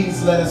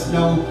 please let us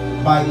know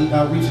by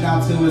reaching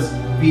out to us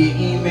via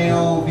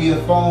email, via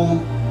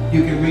phone.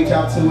 You can reach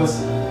out to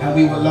us, and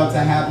we would love to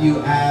have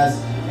you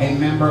as a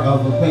member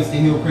of A Place to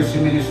Heal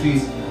Christian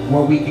Ministries,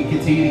 where we can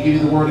continue to give you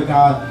the Word of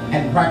God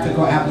and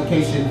practical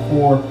application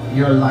for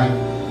your life.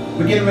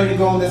 We're getting ready to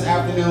go on this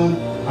afternoon.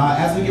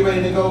 As we get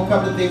ready to go, a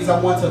couple of things I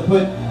want to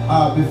put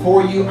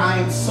before you. I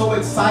am so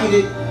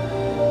excited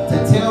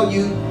to tell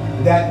you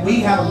that we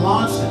have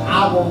launched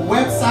our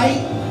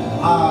website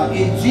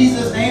in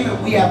Jesus' name.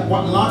 And we have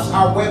launched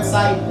our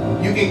website.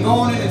 You can go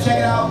on in and check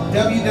it out,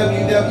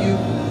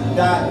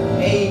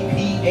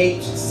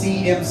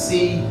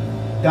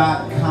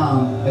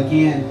 www.aphcmc.com.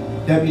 Again,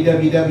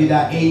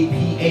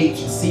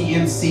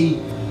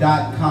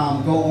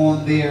 www.aphcmc.com. Go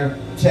on there,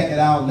 check it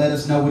out, let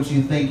us know what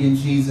you think in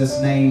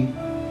Jesus' name.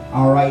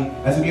 All right,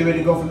 as we get ready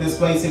to go from this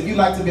place, if you'd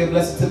like to be a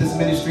blessing to this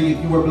ministry,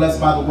 if you were blessed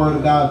by the Word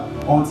of God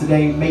on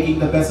today, making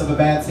the best of a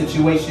bad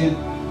situation,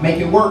 make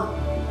it work.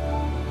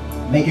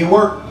 Make it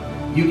work.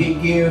 You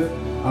can give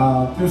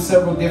through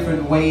several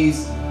different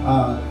ways.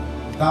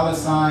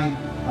 $sign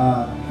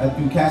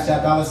through Cash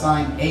App,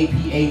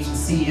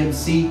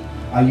 $APHCMC.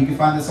 You can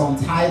find us on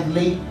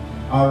Tithely,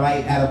 all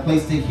right, at A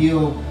Place to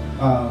Heal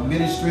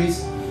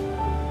Ministries.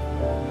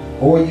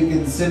 Or you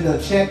can send a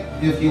check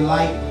if you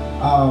like.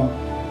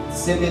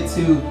 Send it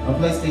to A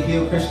Place to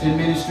Heal Christian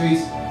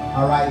Ministries.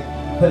 All right,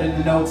 put in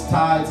the notes,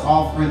 tithes,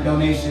 offering,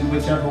 donation,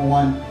 whichever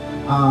one,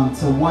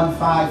 to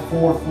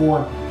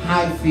 1544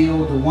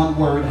 Highfield, the one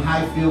word,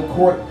 Highfield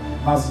Court,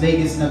 Las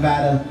Vegas,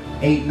 Nevada,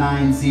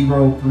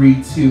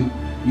 89032.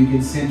 You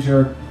can send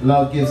your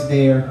love gifts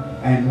there,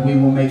 and we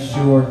will make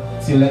sure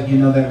to let you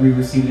know that we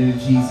received it in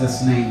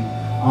Jesus' name.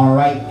 All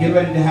right, get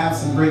ready to have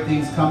some great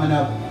things coming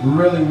up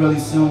really, really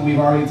soon. We've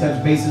already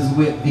touched bases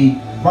with the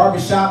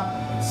barbershop,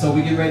 so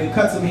we get ready to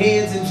cut some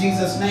heads in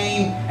Jesus'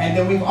 name. And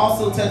then we've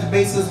also touched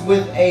bases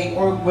with a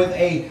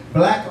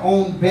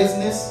black-owned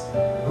business,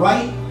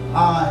 right?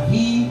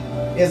 He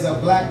is a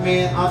black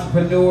man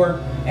entrepreneur,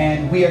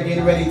 and we are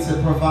getting ready to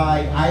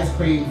provide ice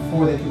cream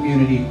for the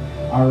community.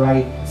 All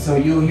right, so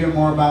you'll hear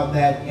more about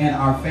that in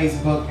our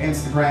Facebook,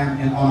 Instagram,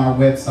 and on our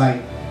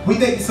website. We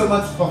thank you so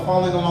much for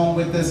following along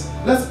with us.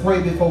 Let's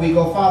pray before we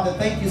go. Father,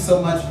 thank you so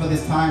much for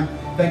this time.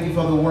 Thank you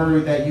for the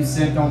word that you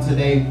sent on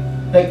today.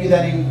 Thank you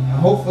that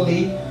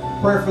hopefully,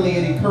 prayerfully,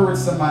 it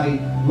encouraged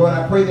somebody. Lord,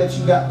 I pray that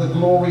you got the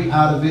glory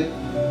out of it.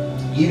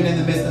 Even in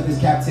the midst of this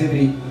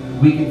captivity,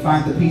 we can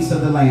find the peace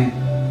of the land.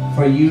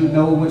 For you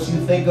know what you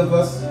think of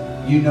us.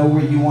 You know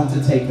where you want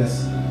to take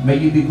us. May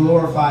you be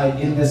glorified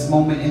in this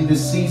moment, in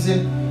this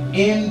season,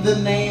 in the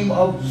name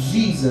of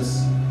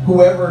Jesus.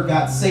 Whoever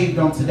got saved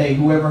on today,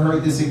 whoever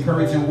heard this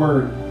encouraging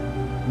word,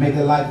 may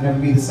their life never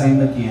be the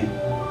same again.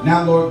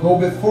 Now, Lord, go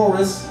before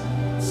us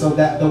so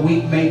that the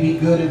week may be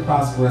good and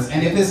prosperous.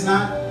 And if it's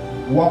not,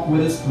 walk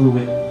with us through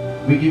it.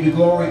 We give you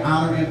glory,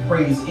 honor, and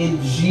praise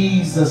in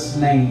Jesus'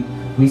 name.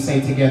 We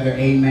say together,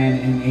 amen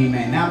and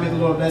amen. Now may the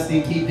Lord bless thee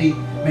and keep thee.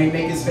 May he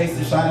make his face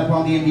to shine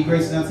upon thee and be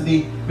gracious unto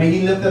thee. May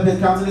he lift up his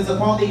countenance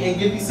upon thee and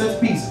give thee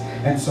such peace.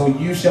 And so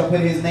you shall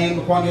put his name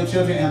upon your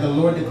children, and the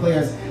Lord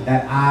declares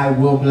that I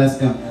will bless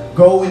them.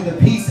 Go in the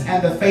peace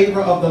and the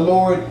favor of the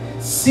Lord.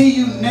 See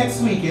you next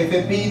week, if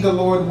it be the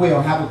Lord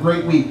will. Have a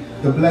great week.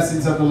 The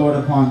blessings of the Lord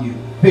upon you.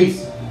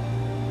 Peace.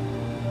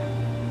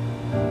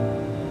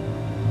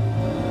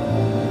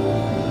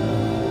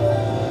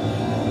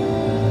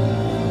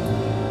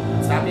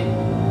 Stop it.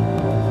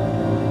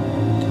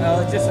 Oh,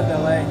 it's just a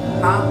delay.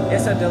 Huh?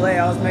 It's a delay.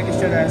 I was making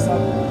sure that it's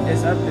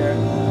up there.